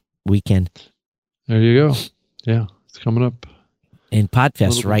weekend. There you go. Yeah, it's coming up. And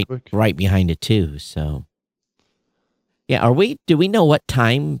Podfest right behind it too. So, yeah, do we know what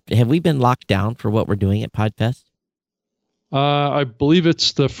time? Have we been locked down for what we're doing at Podfest? I believe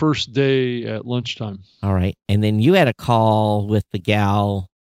it's the first day at lunchtime. All right. And then you had a call with the gal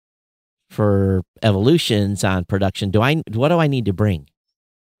for Evolutions on production. What do I need to bring?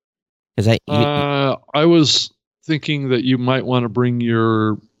 Because I was thinking that you might want to bring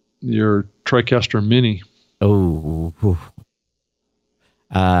your TriCaster Mini. Oh,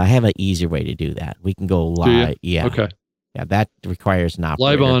 I have an easier way to do that. We can go live. Yeah. Okay. Yeah, that requires an operator.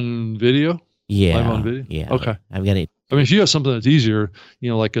 Live on video? Yeah. Live on video? Yeah. Okay. I'm gonna. I mean, if you have something that's easier,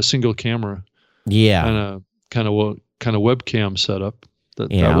 like a single camera. Yeah. Kind of webcam setup. That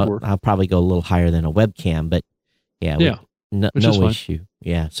would work. I'll probably go a little higher than a webcam, but no issue.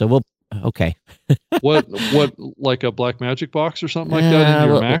 Yeah. So okay. what like a Blackmagic box or something like that in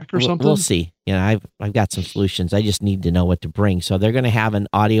your Mac or something? We'll see. I've got some solutions. I just need to know what to bring. So they're going to have an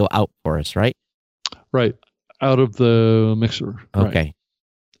audio out for us, right? Right. Out of the mixer. Okay. Right.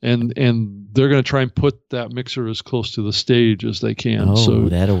 And they're going to try and put that mixer as close to the stage as they can. Oh, so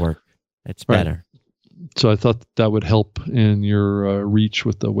that'll work. That's better. So I thought that would help in your reach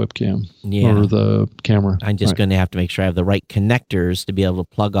with the webcam or the camera. I'm just going to have to make sure I have the right connectors to be able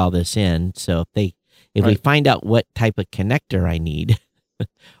to plug all this in. So if we find out what type of connector I need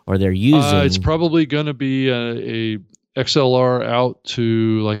or they're using, it's probably going to be a XLR out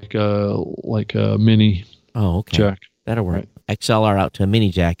to like a mini. Oh, okay. Jack. That'll work. Right. XLR out to a mini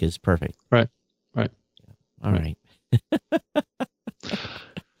jack is perfect. Right. All right.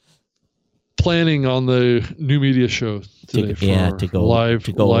 Planning on the new media show today to go live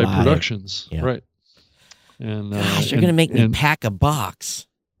productions. Yeah. Right. And gosh, you're going to make me pack a box.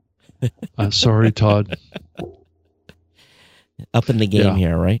 I'm sorry, Todd. Up in the game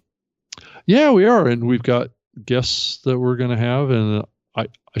here, right? Yeah, we are. And we've got guests that we're going to have. And I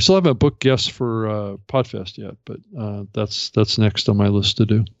still haven't booked guests for Podfest yet, but that's next on my list to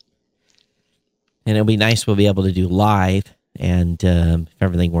do. And it'll be nice. We'll be able to do live. And if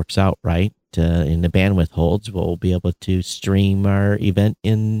everything works out right, and the bandwidth holds, we'll be able to stream our event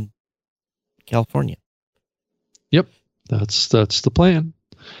in California. Yep. That's the plan.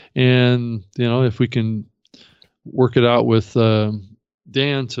 And if we can work it out with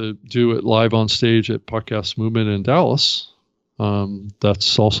Dan to do it live on stage at Podcast Movement in Dallas,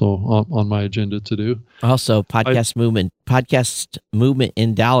 that's also on my agenda to do. Also, podcast movement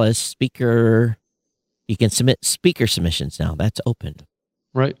in Dallas. Speaker, you can submit speaker submissions now. That's open.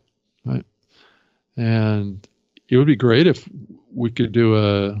 Right. And it would be great if we could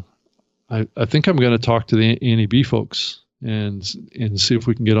do I think I'm going to talk to the NAB folks and see if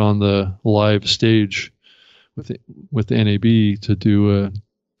we can get on the live stage with the NAB to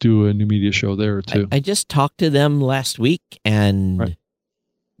do a new media show there too. I just talked to them last week, and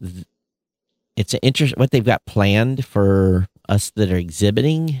it's an interest what they've got planned for us that are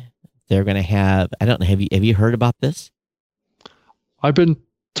exhibiting. They're going to have, I don't know, have you heard about this? I've been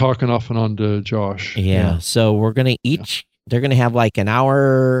talking off and on to Josh. Yeah. So we're going to they're going to have like an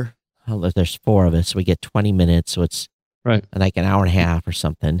hour. There's 4 of us. So we get 20 minutes. So it's like an hour and a half or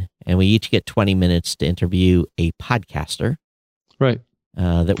something. And we each get 20 minutes to interview a podcaster. Right.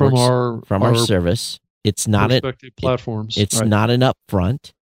 That works from our service. It's not platforms. It's not an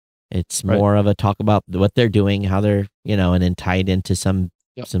upfront. It's more of a talk about what they're doing, how they're, and then tie it into some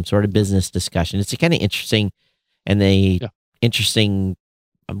sort of business discussion. It's kind of interesting, and interesting.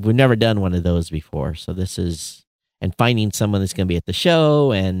 We've never done one of those before, so this is, and finding someone that's going to be at the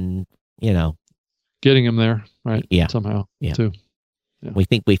show, and getting them there, right? Yeah, somehow, too. Yeah. We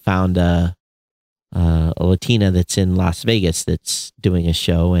think we found a Latina that's in Las Vegas that's doing a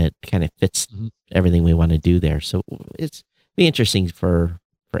show, and it kind of fits everything we want to do there. So it's be interesting for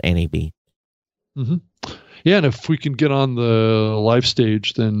NAB. Mm-hmm. Yeah, and if we can get on the live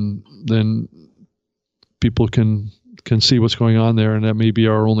stage, then people can see what's going on there, and that may be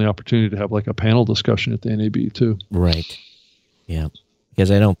our only opportunity to have like a panel discussion at the NAB too. Right. Yeah,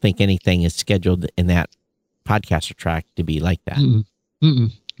 because I don't think anything is scheduled in that podcaster track to be like that.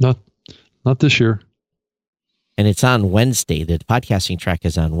 Not this year. And it's on Wednesday. The podcasting track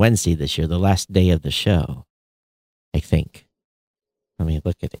is on Wednesday this year, the last day of the show, I think. Let me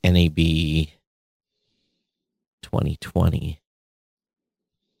look at NAB 2020.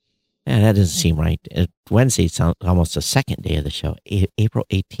 Yeah, that doesn't seem right. Wednesday, it's almost the second day of the show, April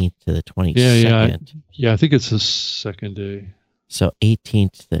 18th to the 22nd. Yeah, I think it's the second day. So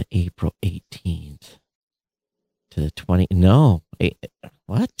 18th to April 18th to the 20. No,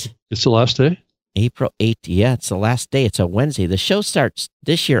 what? It's the last day? April 8th. Yeah, it's the last day. It's a Wednesday. The show starts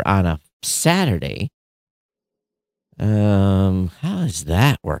this year on a Saturday. How is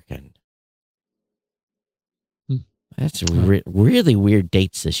that working? That's really weird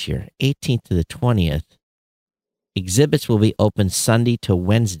dates this year. 18th to the 20th. Exhibits will be open Sunday to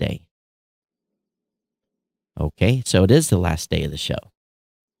Wednesday. Okay, so it is the last day of the show.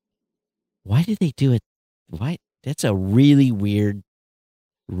 Why did they do it? Why? That's a really weird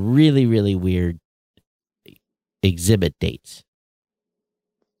exhibit dates.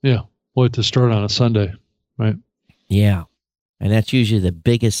 Yeah, well, to start on a Sunday, right? Yeah, and that's usually the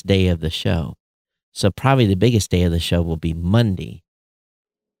biggest day of the show. So probably the biggest day of the show will be Monday.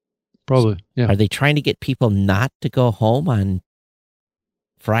 Probably, yeah. Are they trying to get people not to go home on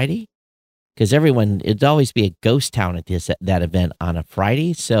Friday? Because it'd always be a ghost town at that event on a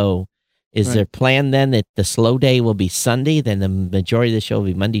Friday. So is their plan then that the slow day will be Sunday, then the majority of the show will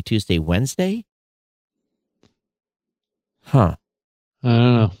be Monday, Tuesday, Wednesday? Huh. I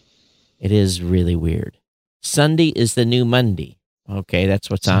don't know. It is really weird. Sunday is the new Monday. Okay, that's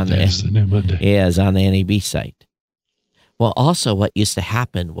what's Sunday on there. Is the new Monday. Yeah, it's on the NAB site. Well, also what used to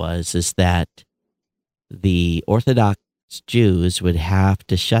happen is that the Orthodox Jews would have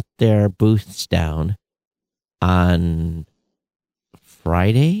to shut their booths down on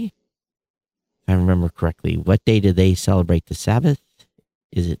Friday. If I remember correctly. What day do they celebrate the Sabbath?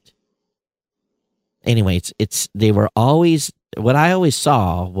 Is it? Anyway, they were always, what I always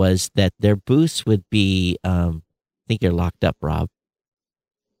saw was that their booths would be, I think you're locked up, Rob.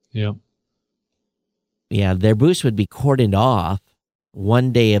 Yeah. Yeah, their booths would be cordoned off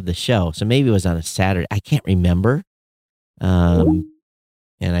one day of the show. So maybe it was on a Saturday. I can't remember. And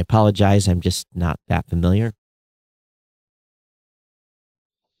I apologize. I'm just not that familiar.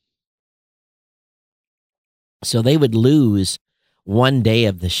 So they would lose one day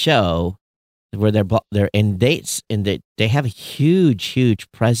of the show where they're in dates, and they have a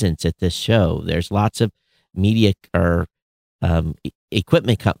huge presence at this show. There's lots of media or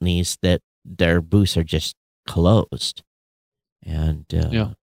equipment companies that their booths are just closed. And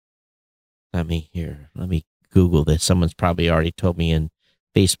let me Google this. Someone's probably already told me in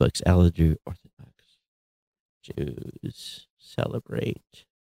Facebook's Eldru Orthodox Jews celebrate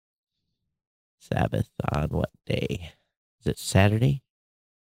Sabbath on what day? Is it Saturday?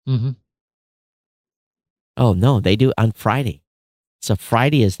 Mm-hmm. Oh, no, they do on Friday. So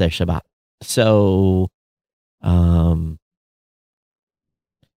Friday is their Shabbat. So, a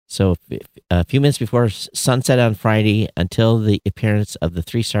few minutes before sunset on Friday until the appearance of the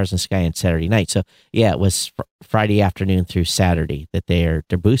 3 stars in the sky on Saturday night. So, yeah, it was Friday afternoon through Saturday that their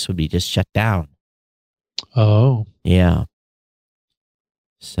booths would be just shut down. Oh. Yeah.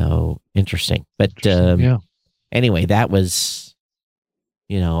 So, interesting. But anyway, that was,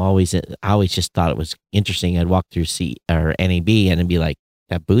 I always just thought it was interesting. I'd walk through NAB and it'd be like,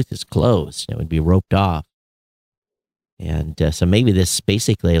 that booth is closed. It would be roped off. And so maybe this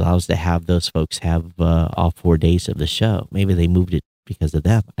basically allows to have those folks have all 4 days of the show. Maybe they moved it because of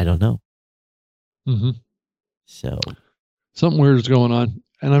them. I don't know. Mm-hmm. So something weird is going on.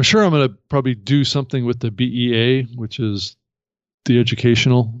 And I'm sure I'm going to probably do something with the BEA, which is the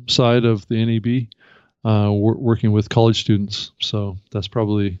educational side of the NAB, working with college students. So that's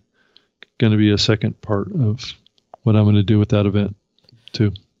probably going to be a second part of what I'm going to do with that event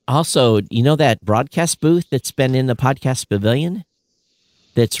too. Also, that broadcast booth that's been in the podcast pavilion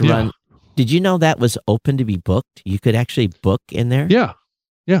that's run. Did you know that was open to be booked? You could actually book in there. Yeah.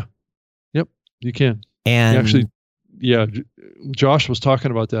 Yep. You can. And actually, Josh was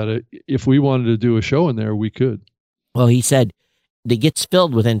talking about that. If we wanted to do a show in there, we could. Well, he said it gets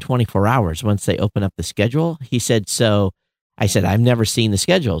filled within 24 hours once they open up the schedule. He said, so I said, I've never seen the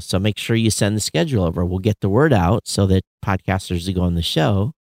schedule. So make sure you send the schedule over. We'll get the word out so that podcasters who go on the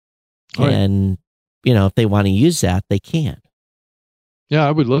show. Right. And, if they want to use that, they can. Yeah,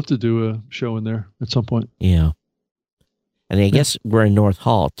 I would love to do a show in there at some point. Yeah. And I guess we're in North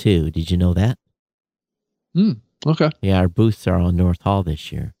Hall, too. Did you know that? Okay. Yeah, our booths are on North Hall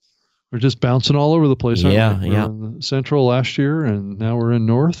this year. We're just bouncing all over the place. Yeah, we were in Central last year, and now we're in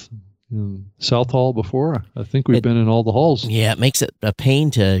North. In South Hall before. I think we've been in all the halls. Yeah, it makes it a pain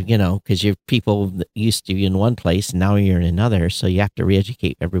to, because you're people that used to be in one place, and now you're in another, so you have to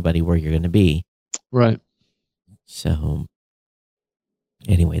re-educate everybody where you're going to be. Right. So,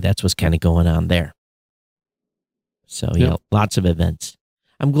 anyway, that's what's kind of going on there. So, lots of events.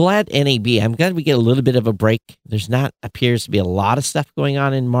 I'm glad I'm glad we get a little bit of a break. There's not appears to be a lot of stuff going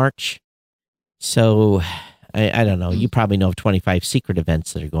on in March. So, I don't know. You probably know of 25 secret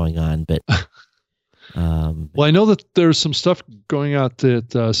events that are going on, but well, I know that there's some stuff going out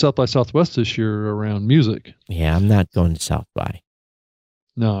at South by Southwest this year around music. Yeah, I'm not going to South by.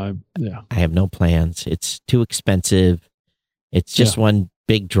 No, I have no plans. It's too expensive. It's just one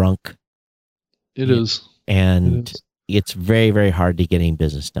big drunk. It is. And it's very, very hard to get any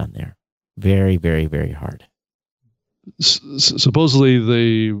business done there. Very, very, very hard. Supposedly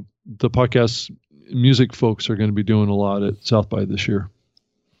the podcast music folks are going to be doing a lot at South by this year.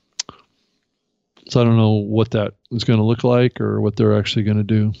 So I don't know what that is going to look like or what they're actually going to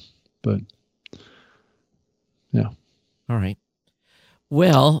do, but yeah. All right.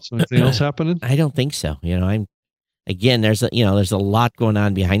 Well, so anything else happening? I don't think so. There's a lot going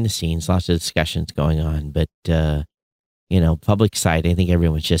on behind the scenes, lots of discussions going on, but public side, I think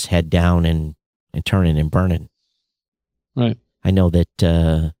everyone's just head down and turning and burning. Right. I know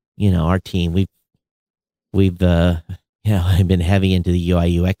that our team, we've been heavy into the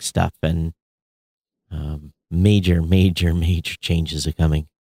UI UX stuff, and major changes are coming.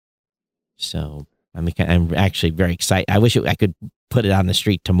 So I'm actually very excited. I wish I could put it on the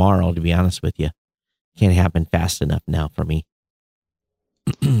street tomorrow, to be honest with you. Can't happen fast enough now for me.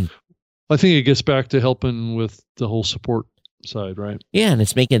 I think it gets back to helping with the whole support side, right? Yeah, and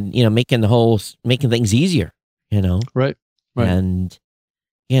it's making things easier, Right. And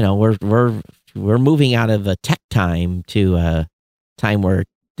we're moving out of a tech time to a time where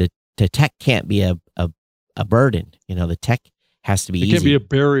the tech can't be a burden. The tech has to be easy. It can't be a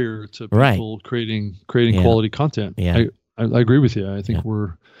barrier to people creating quality content. Yeah. I agree with you. I think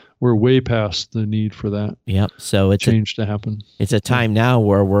we're way past the need for that. Yep. So it's change to happen. It's a time now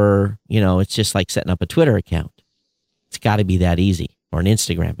where we're, it's just like setting up a Twitter account. It's got to be that easy, or an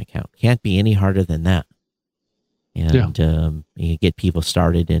Instagram account. Can't be any harder than that. And you get people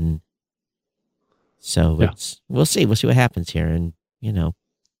started, and so we'll see what happens here, and and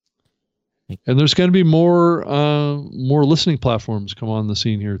there's going to be more listening platforms come on the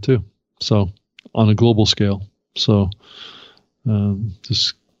scene here too. So on a global scale. So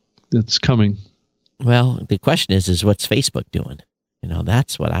it's coming. Well, the question is what's Facebook doing?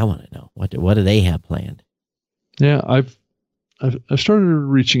 That's what I want to know. What do they have planned? Yeah, I've started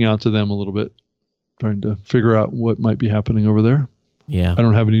reaching out to them a little bit, trying to figure out what might be happening over there. Yeah. I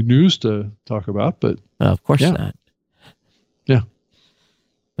don't have any news to talk about, but of course not. Yeah.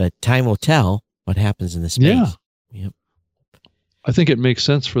 But time will tell what happens in this space. Yeah. Yep. I think it makes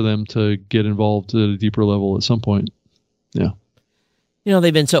sense for them to get involved at a deeper level at some point. Yeah.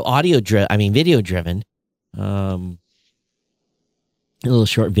 They've been so video driven. Little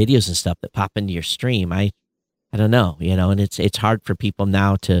short videos and stuff that pop into your stream. I don't know, and it's hard for people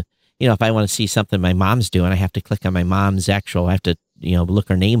now to, if I want to see something my mom's doing, I have to click on my mom's I have to, look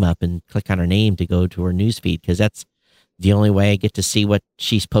her name up and click on her name to go to her newsfeed, because that's the only way I get to see what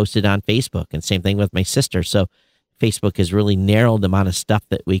she's posted on Facebook. And same thing with my sister. So Facebook has really narrowed the amount of stuff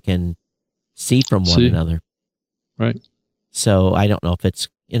that we can see from one another. Right. So I don't know if it's,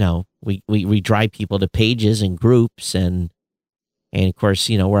 we drive people to pages and groups, and of course,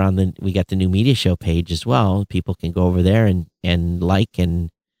 we got the New Media Show page as well. People can go over there and like and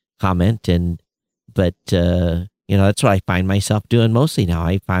comment, but that's what I find myself doing mostly now.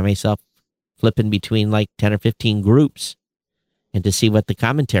 I find myself flipping between like 10 or 15 groups and to see what the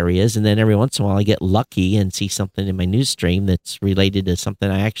commentary is. And then every once in a while I get lucky and see something in my news stream that's related to something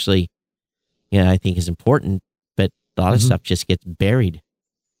I actually, I think is important, but a lot of stuff just gets buried.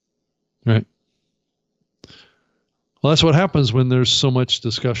 Right. Well, that's what happens when there's so much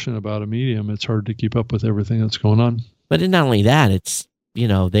discussion about a medium. It's hard to keep up with everything that's going on. But not only that, it's,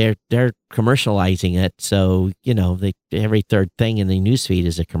 they're commercializing it. So, every third thing in the newsfeed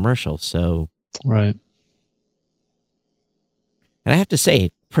is a commercial. So, right. And I have to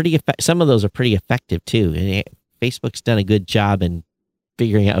say, some of those are pretty effective too. And Facebook's done a good job in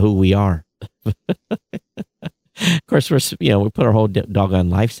figuring out who we are. Of course, we put our whole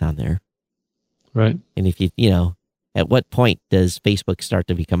doggone lives on there. Right. And if at what point does Facebook start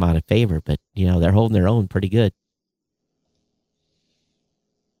to become out of favor? But, they're holding their own pretty good.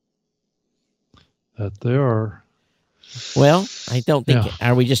 That they are. Well, I don't think,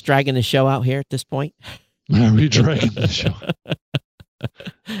 are we just dragging the show out here at this point? Are we dragging the show?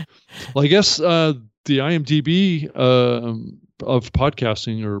 Well, I guess the IMDb of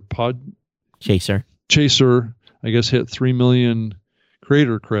podcasting, or Chaser, I guess, hit 3 million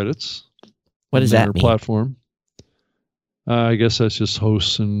creator credits. What does that mean? Platform. I guess that's just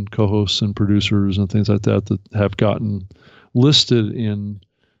hosts and co-hosts and producers and things like that have gotten listed in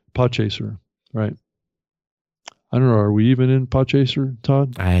Podchaser, right? I don't know. Are we even in Podchaser,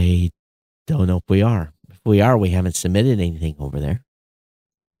 Todd? I don't know if we are. If we are, we haven't submitted anything over there.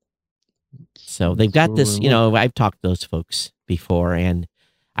 So they've got this, I've talked to those folks before, and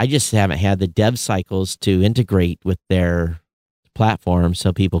I just haven't had the dev cycles to integrate with their platform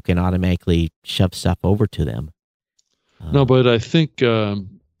so people can automatically shove stuff over to them. No, but I think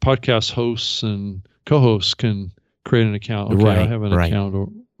podcast hosts and co-hosts can create an account. Okay, right, I have an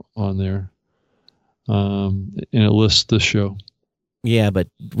account on there, and it lists the show. Yeah, but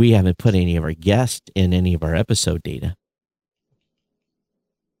we haven't put any of our guests in any of our episode data.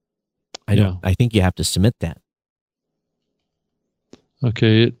 I think you have to submit that.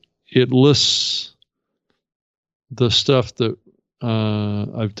 Okay, it lists the stuff that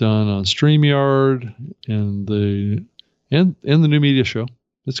I've done on StreamYard and the New Media Show.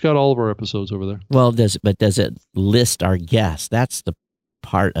 It's got all of our episodes over there. Well, does it list our guests? That's the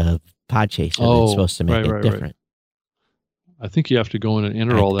part of Podchaser that's supposed to make it different. Right. I think you have to go in and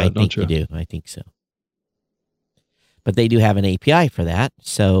enter all that, don't you? I think you do. I think so. But they do have an API for that,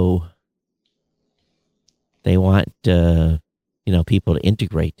 so they want people to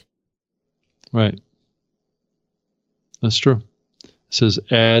integrate. Right. That's true. It says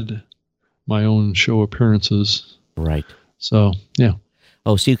add my own show appearances. Right. So, yeah.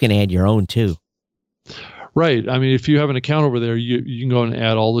 Oh, so you can add your own too. Right. I mean, if you have an account over there, you can go and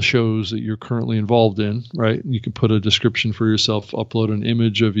add all the shows that you're currently involved in, right? You can put a description for yourself, upload an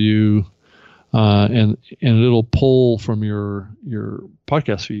image of you, and it'll pull from your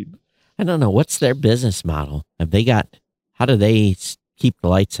podcast feed. I don't know. What's their business model? How do they keep the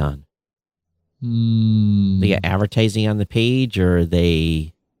lights on? They got advertising on the page, or are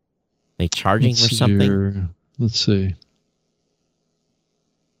they charging for something? Let's see.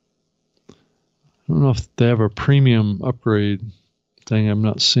 I don't know if they have a premium upgrade thing. I'm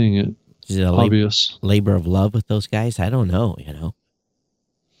not seeing it. Is it obvious labor of love with those guys? I don't know.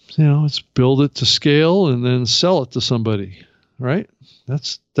 It's build it to scale and then sell it to somebody, right?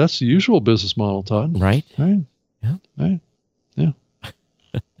 That's the usual business model, Todd. Right. Right. Yeah. Right. Yeah.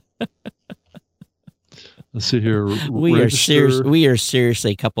 Let's see here. We are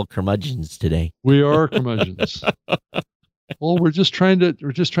seriously a couple curmudgeons today. We are curmudgeons. Well, we're just trying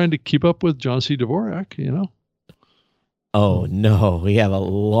to keep up with John C. Dvorak, Oh no, we have a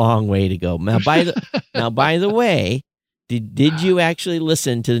long way to go. Now, by the way, did you actually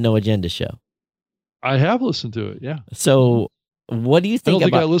listen to the No Agenda show? I have listened to it. Yeah. So, what do you think?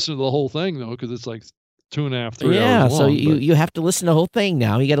 I listened to the whole thing though, because it's like 2.5, 3 Yeah, hours long. so you have to listen to the whole thing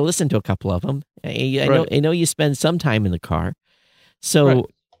now. You got to listen to a couple of them. I know you spend some time in the car. So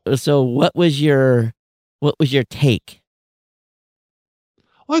what was your take?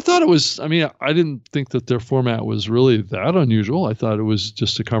 Well, I thought it was. I mean, I didn't think that their format was really that unusual. I thought it was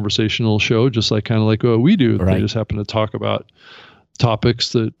just a conversational show, just like kind of like what we do. Right. They just happen to talk about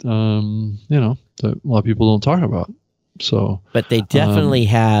topics that that a lot of people don't talk about. So, but they definitely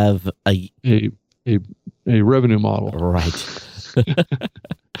have a revenue model, right?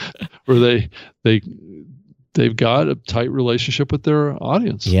 where they've got a tight relationship with their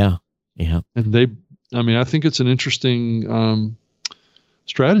audience. Yeah. And I think it's an interesting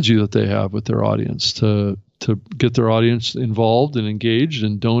strategy that they have with their audience to get their audience involved and engaged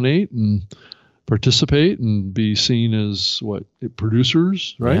and donate and participate and be seen as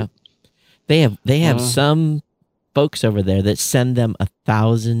producers, right? Yeah. They have some folks over there that send them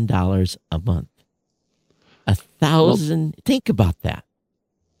 $1,000 a month. 1,000. Well, think about that.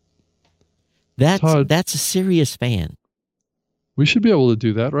 That's a serious fan. We should be able to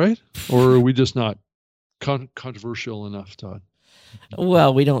do that, right? Or are we just not controversial enough, Todd?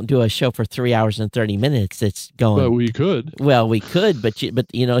 Well, we don't do a show for 3 hours and 30 minutes. It's going. But we could. Well, we could, but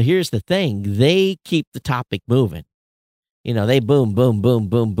here's the thing: they keep the topic moving. They boom, boom, boom,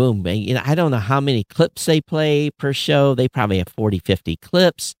 boom, boom. I don't know how many clips they play per show. They probably have 40, 50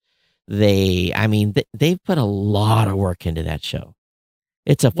 clips. They've put a lot of work into that show.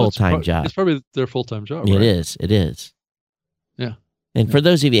 It's a full-time job. It's probably their full-time job. It right? is. It is. Yeah. And for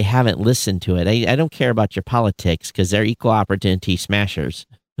those of you who haven't listened to it, I don't care about your politics because they're equal opportunity smashers.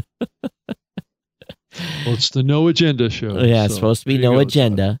 Well, it's the No Agenda show. Yeah, it's supposed to be No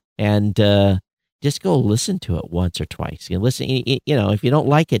Agenda. And just go listen to it once or twice. Listen, if you don't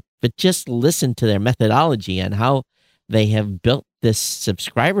like it, but just listen to their methodology and how they have built this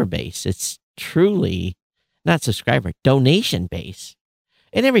subscriber base. It's truly not subscriber, donation base.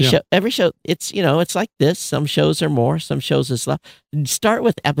 And every show, it's, it's like this. Some shows are more, some shows is less. Start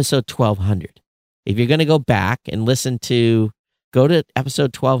with episode 1200. If you're going to go back and go to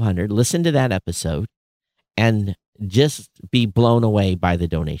episode 1200, listen to that episode and just be blown away by the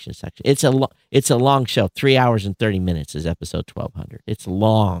donation section. It's a long show. 3 hours and 30 minutes is episode 1200. It's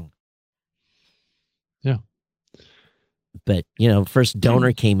long. Yeah. But, first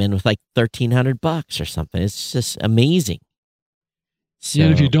donor came in with like $1,300 or something. It's just amazing. So,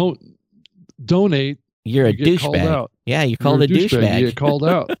 and if you don't donate, you're a douchebag. Yeah, you're called a douchebag. You get called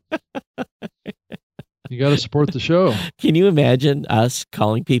out. You got to support the show. Can you imagine us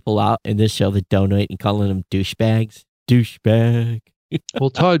calling people out in this show that donate and calling them douchebags? Douchebag. Well,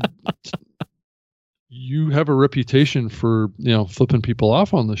 Todd, you have a reputation for flipping people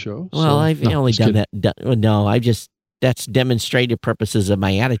off on the show. Well, I've only done that. No, that's demonstrated purposes of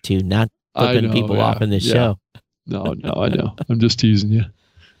my attitude, not flipping people off in this show. No, I know. I'm just teasing you.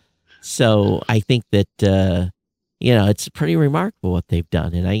 So I think that it's pretty remarkable what they've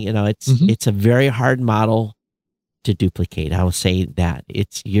done, and it's a very hard model to duplicate. I will say that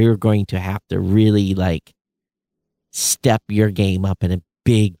you're going to have to really step your game up in a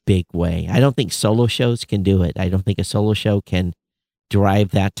big, big way. I don't think solo shows can do it. I don't think a solo show can drive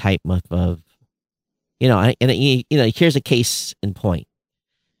that type of here's a case in point.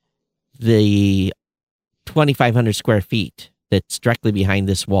 The 2,500 square feet that's directly behind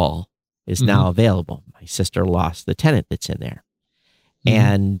this wall is now available. My sister lost the tenant that's in there.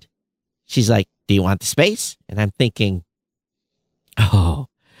 And she's like, do you want the space? And I'm thinking, I've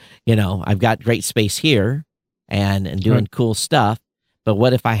got great space here and doing cool stuff. But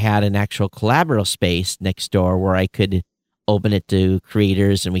what if I had an actual collaborative space next door where I could open it to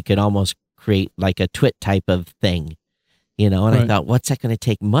creators and we could almost create like a twit type of thing, and I thought, what's that going to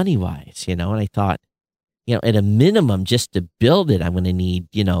take money wise? And I thought, at a minimum, just to build it, I'm going to need,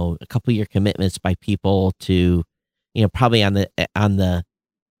 a couple year commitments by people to, probably on the,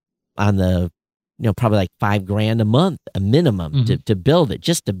 probably like $5,000 a month, a minimum to build it,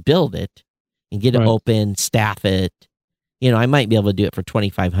 just to build it and get it open, staff it. I might be able to do it for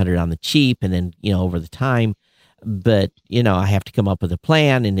 $2,500 on the cheap and then, over the time, but, I have to come up with a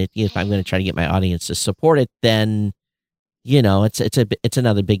plan. And if I'm going to try to get my audience to support it, then, it's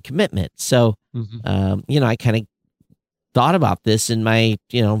another big commitment. So, I kind of thought about this in I'm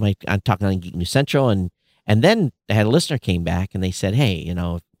talking on Geek News Central, and then I had a listener came back and they said, hey,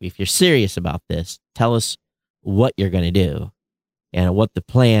 if you're serious about this, tell us what you're going to do and what the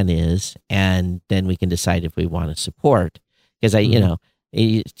plan is, and then we can decide if we want to support. Because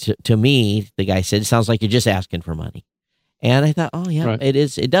to me, the guy said, it sounds like you're just asking for money. And I thought, oh yeah, it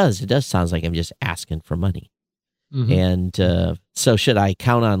is. It does sound like I'm just asking for money. And so should I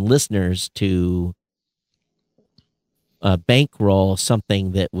count on listeners to bankroll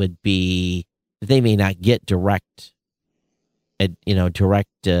something that would be that they may not get direct, direct.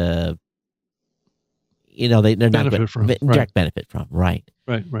 They're not Benefit from, direct right. benefit from, right?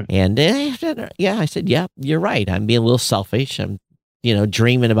 Right. And I said, yeah, you're right. I'm being a little selfish. I'm,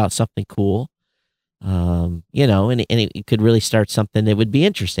 dreaming about something cool. And it could really start something that would be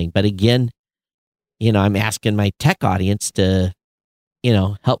interesting. But again, I'm asking my tech audience to,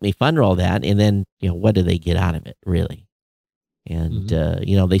 help me fund all that. And then, what do they get out of it, really? And,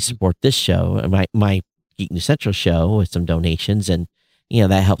 they support this show, my Geek News Central show with some donations. And,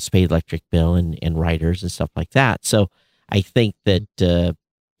 that helps pay electric bill and writers and stuff like that. So I think that,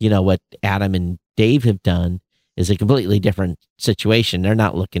 what Adam and Dave have done is a completely different situation. They're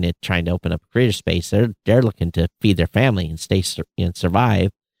not looking at trying to open up a creator space. They're looking to feed their family and stay and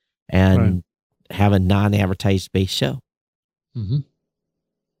survive and have a non-advertised based show. Mm-hmm.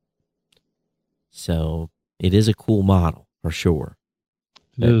 So it is a cool model for sure.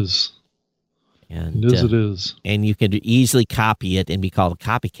 It is. And it is. And you could easily copy it and be called a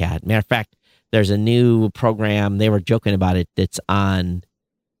copycat. Matter of fact, there's a new program. They were joking about it. That's on.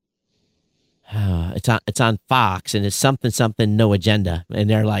 It's on Fox, and it's something no agenda, and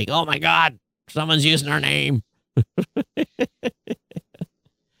they're like, "Oh my God, someone's using our name."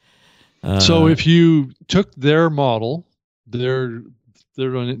 So if you took their model, their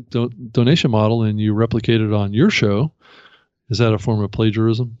donation model, and you replicate it on your show, is that a form of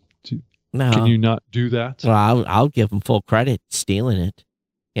plagiarism? No. Can you not do that? Well, I'll give them full credit stealing it,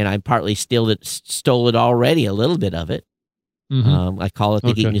 and I partly stole it already, a little bit of it. Mm-hmm. I call it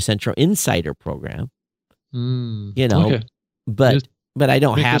the Geek News Central Insider Program. Okay. But I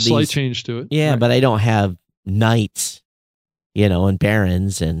don't Make have a slight these change to it. Yeah, right. But I don't have knights, and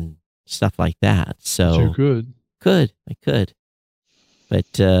barons and stuff like that. So you could. I could.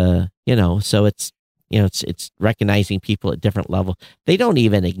 But so it's it's recognizing people at different levels. They don't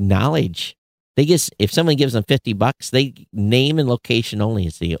even acknowledge. If someone gives them $50, they name and location only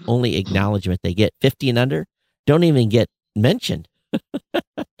is the only acknowledgement they get. 50 and under don't even get mentioned.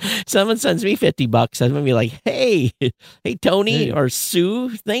 Someone sends me $50, I'm gonna be like, hey Tony or Sue,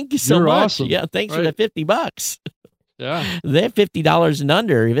 thank you so You're much. Awesome. Yeah, thanks for the $50. Yeah, they're $50 and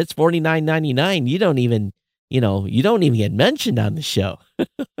under. If it's $49.99, you don't even get mentioned on the show.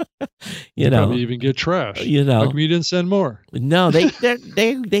 you probably even get trash. How come you didn't send more? No, they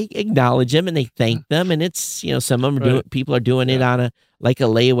acknowledge them and they thank them, and it's some of them people are doing it on a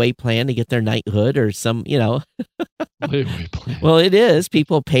layaway plan to get their knighthood or some layaway plan. Well, it is.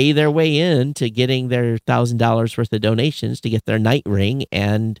 People pay their way in to getting their $1,000 worth of donations to get their knight ring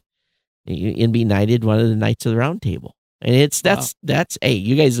and be knighted one of the Knights of the Round Table. And that's hey,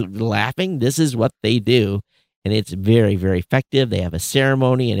 you guys are laughing. This is what they do, and it's very, very effective. They have a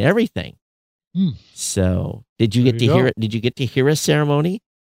ceremony and everything. So, did you get to hear it? Did you get to hear a ceremony?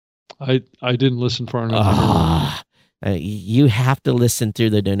 I didn't listen far enough. You have to listen through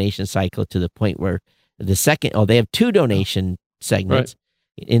the donation cycle to the point where they have 2 donation segments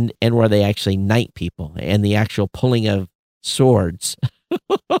and where they actually knight people and the actual pulling of swords.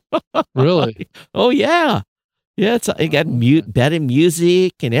 Really? Oh yeah. Yeah, it got better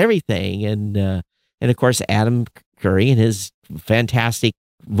music and everything, and of course Adam Curry and his fantastic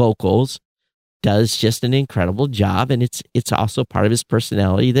vocals does just an incredible job, and it's also part of his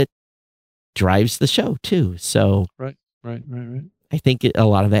personality that drives the show too. So right. I think a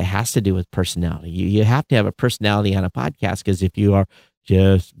lot of it has to do with personality. You have to have a personality on a podcast, because if you are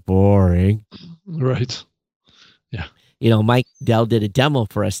just boring, right? Yeah. Mike Dell did a demo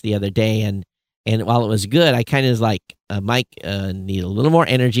for us the other day, and while it was good, I kind of was like, Mike, need a little more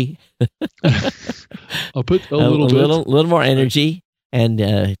energy. I'll put a little more energy.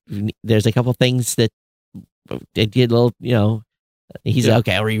 And there's a couple things that they did a little, he's like,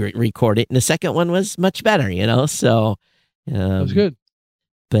 okay, I'll record it. And the second one was much better, so. That was good.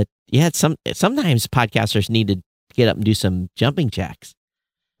 But yeah, sometimes podcasters need to get up and do some jumping jacks.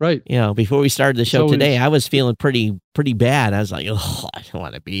 Right. Before we started the show today, I was feeling pretty bad. I was like, oh, I don't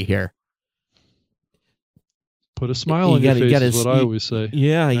want to be here. Put a smile on your face is what I always say.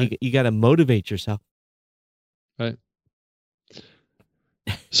 Yeah, right? You got to motivate yourself. Right.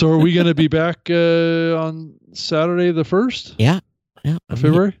 So are we going to be back on Saturday the 1st? Yeah.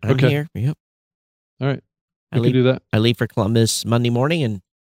 February? I'm here. Yep. All right. I can do that. I leave for Columbus Monday morning and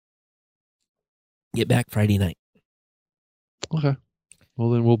get back Friday night. Okay. Well,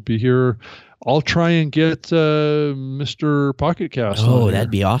 then we'll be here. I'll try and get Mr. Pocket Cast. Oh,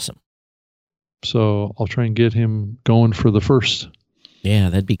 that'd be awesome. So I'll try and get him going for the 1st. Yeah,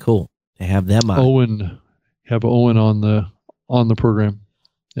 that'd be cool to have them on. Have Owen on the program.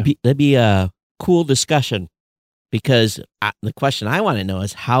 Yeah. That'd be a cool discussion. Because the question I want to know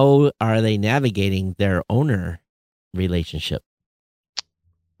is, how are they navigating their owner relationship?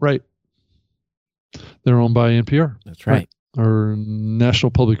 Right. They're owned by NPR. That's right. Or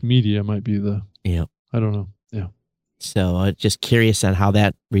National Public Media might be the. Yeah. I don't know. Yeah. So just curious on how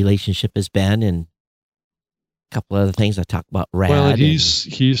that relationship has been, and a couple other things I talked about. Rad. Well,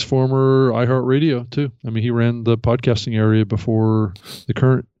 he's former iHeartRadio too. I mean, he ran the podcasting area before the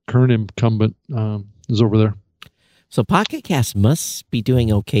current incumbent is over there. So Pocket Cast must be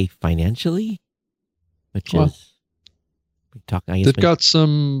doing okay financially, which is we talk. I guess they've got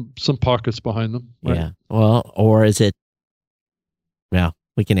some pockets behind them. Right? Yeah. Well, or is it? Well,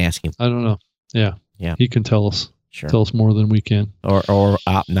 we can ask him. I don't know. Yeah. Yeah. He can tell us. Sure. Tell us more than we can. Or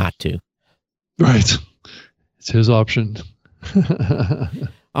opt not to. Right. It's his option.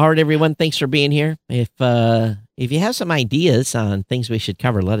 All right, everyone. Thanks for being here. If you have some ideas on things we should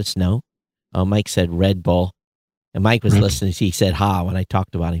cover, let us know. Oh, Mike said Red Bull. And Mike was listening. He said "ha" when I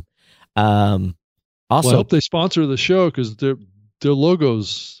talked about him. Also, I hope they sponsor the show because their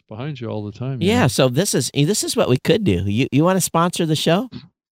logo's behind you all the time. Yeah. So this is what we could do. You want to sponsor the show?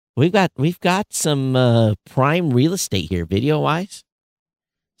 We've got some prime real estate here, video wise.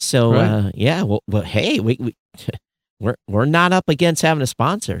 So right. yeah. Well, hey, we're not up against having a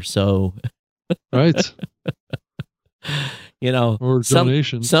sponsor. So right. Or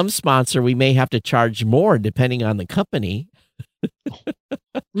donations. Some sponsor we may have to charge more depending on the company.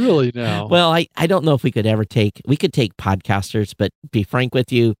 Really now? Well, I don't know if we could take podcasters, but be frank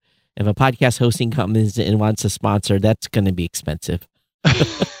with you, if a podcast hosting company and wants a sponsor, that's going to be expensive.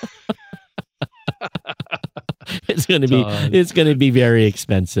 It's going to be very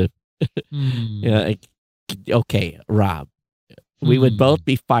expensive. Yeah. Okay, Rob, we would both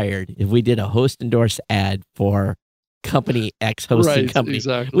be fired if we did a host endorsed ad for Company X hosting company.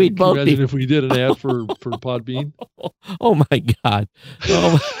 Exactly. We'd both imagine if we did an ad for Podbean. Oh my God.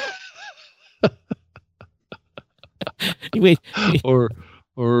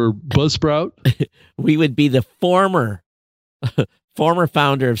 Or Buzzsprout. We would be the former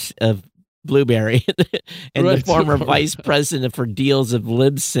founder of Blueberry and the former vice president for deals of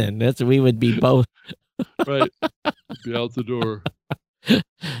Libsyn. That's what we would be both. Right. Be out the door.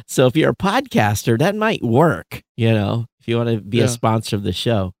 So if you're a podcaster, that might work, if you want to be a sponsor of the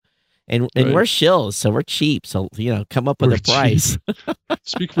show. And we're shills, so we're cheap. So, come up with a price.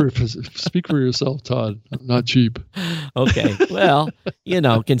 Speak for yourself, Todd. I'm not cheap. Okay. Well,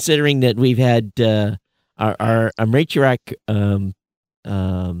 considering that we've had our matriarch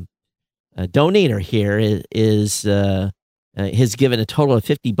donator here has given a total of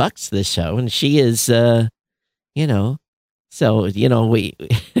 $50 to this show, and she is, so, we,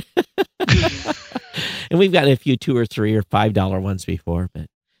 and we've got a few $2 or $3 or $5 ones before, but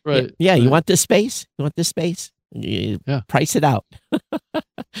right. Yeah. You want this space? Price it out.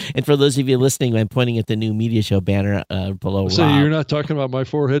 And for those of you listening, I'm pointing at the new media show banner below. So Rob. You're not talking about my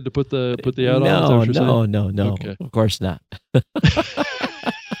forehead to put the ad on? No. Okay. Of course not.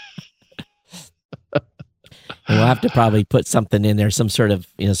 We'll have to probably put something in there, some sort of,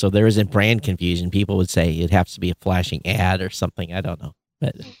 so there isn't brand confusion. People would say it has to be a flashing ad or something. I don't know.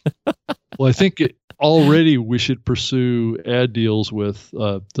 But well, I think already we should pursue ad deals with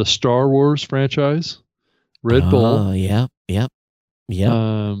the Star Wars franchise, Red Bull. Oh, yeah.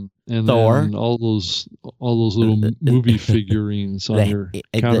 And Thor. then all those little movie figurines on your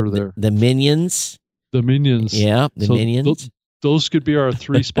counter there. The Minions. The Minions. Yeah, Minions. Those could be our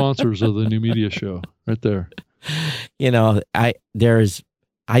 3 sponsors of the new media show right there. I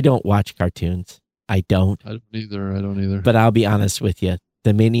don't watch cartoons. I don't either. But I'll be honest with you.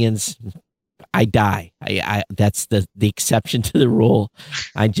 The Minions, I die. That's the exception to the rule.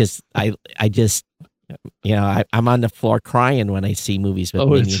 I'm on the floor crying when I see movies with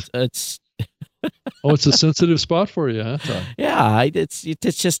Minions. It's a sensitive spot for you, huh, Todd? Yeah, it's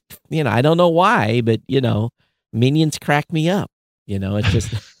just, I don't know why, but Minions crack me up. It's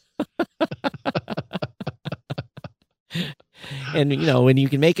just and when you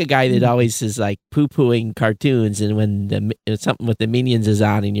can make a guy that always is like poo-pooing cartoons, and when something with the Minions is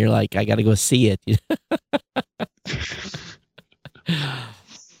on, and you're like, I got to go see it.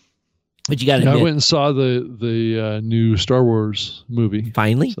 But you got to. I went and saw the new Star Wars movie.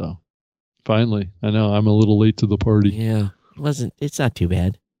 Finally, I know I'm a little late to the party. Yeah, it's not too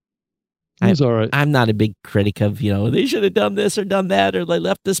bad. It's all right. I'm not a big critic of, they should have done this or done that, or they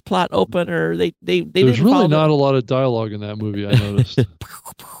left this plot open, or they There's really not a lot of dialogue in that movie, I noticed.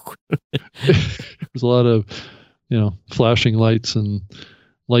 There's a lot of, flashing lights and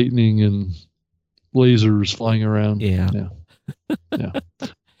lightning and lasers flying around. Yeah.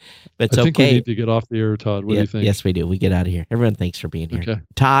 But it's I think we okay. need to get off the air, Todd. What do you think? Yes, we do. We get out of here. Everyone, thanks for being here. Okay.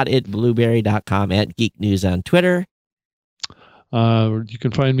 Todd at blueberry.com, at Geek News on Twitter. You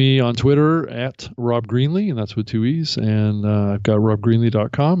can find me on Twitter at Rob Greenlee, and that's with 2 E's. And I've got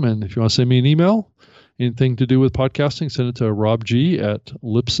robgreenlee.com. And if you want to send me an email, anything to do with podcasting, send it to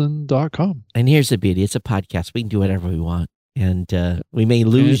robg@libsyn.com. And here's the beauty. It's a podcast. We can do whatever we want. And we may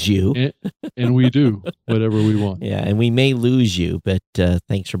lose you. And we do whatever we want. Yeah, and we may lose you, but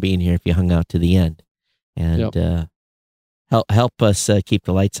thanks for being here if you hung out to the end. And help us keep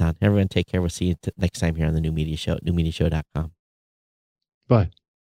the lights on. Everyone take care. We'll see you next time here on the New Media Show at newmediashow.com. Bye.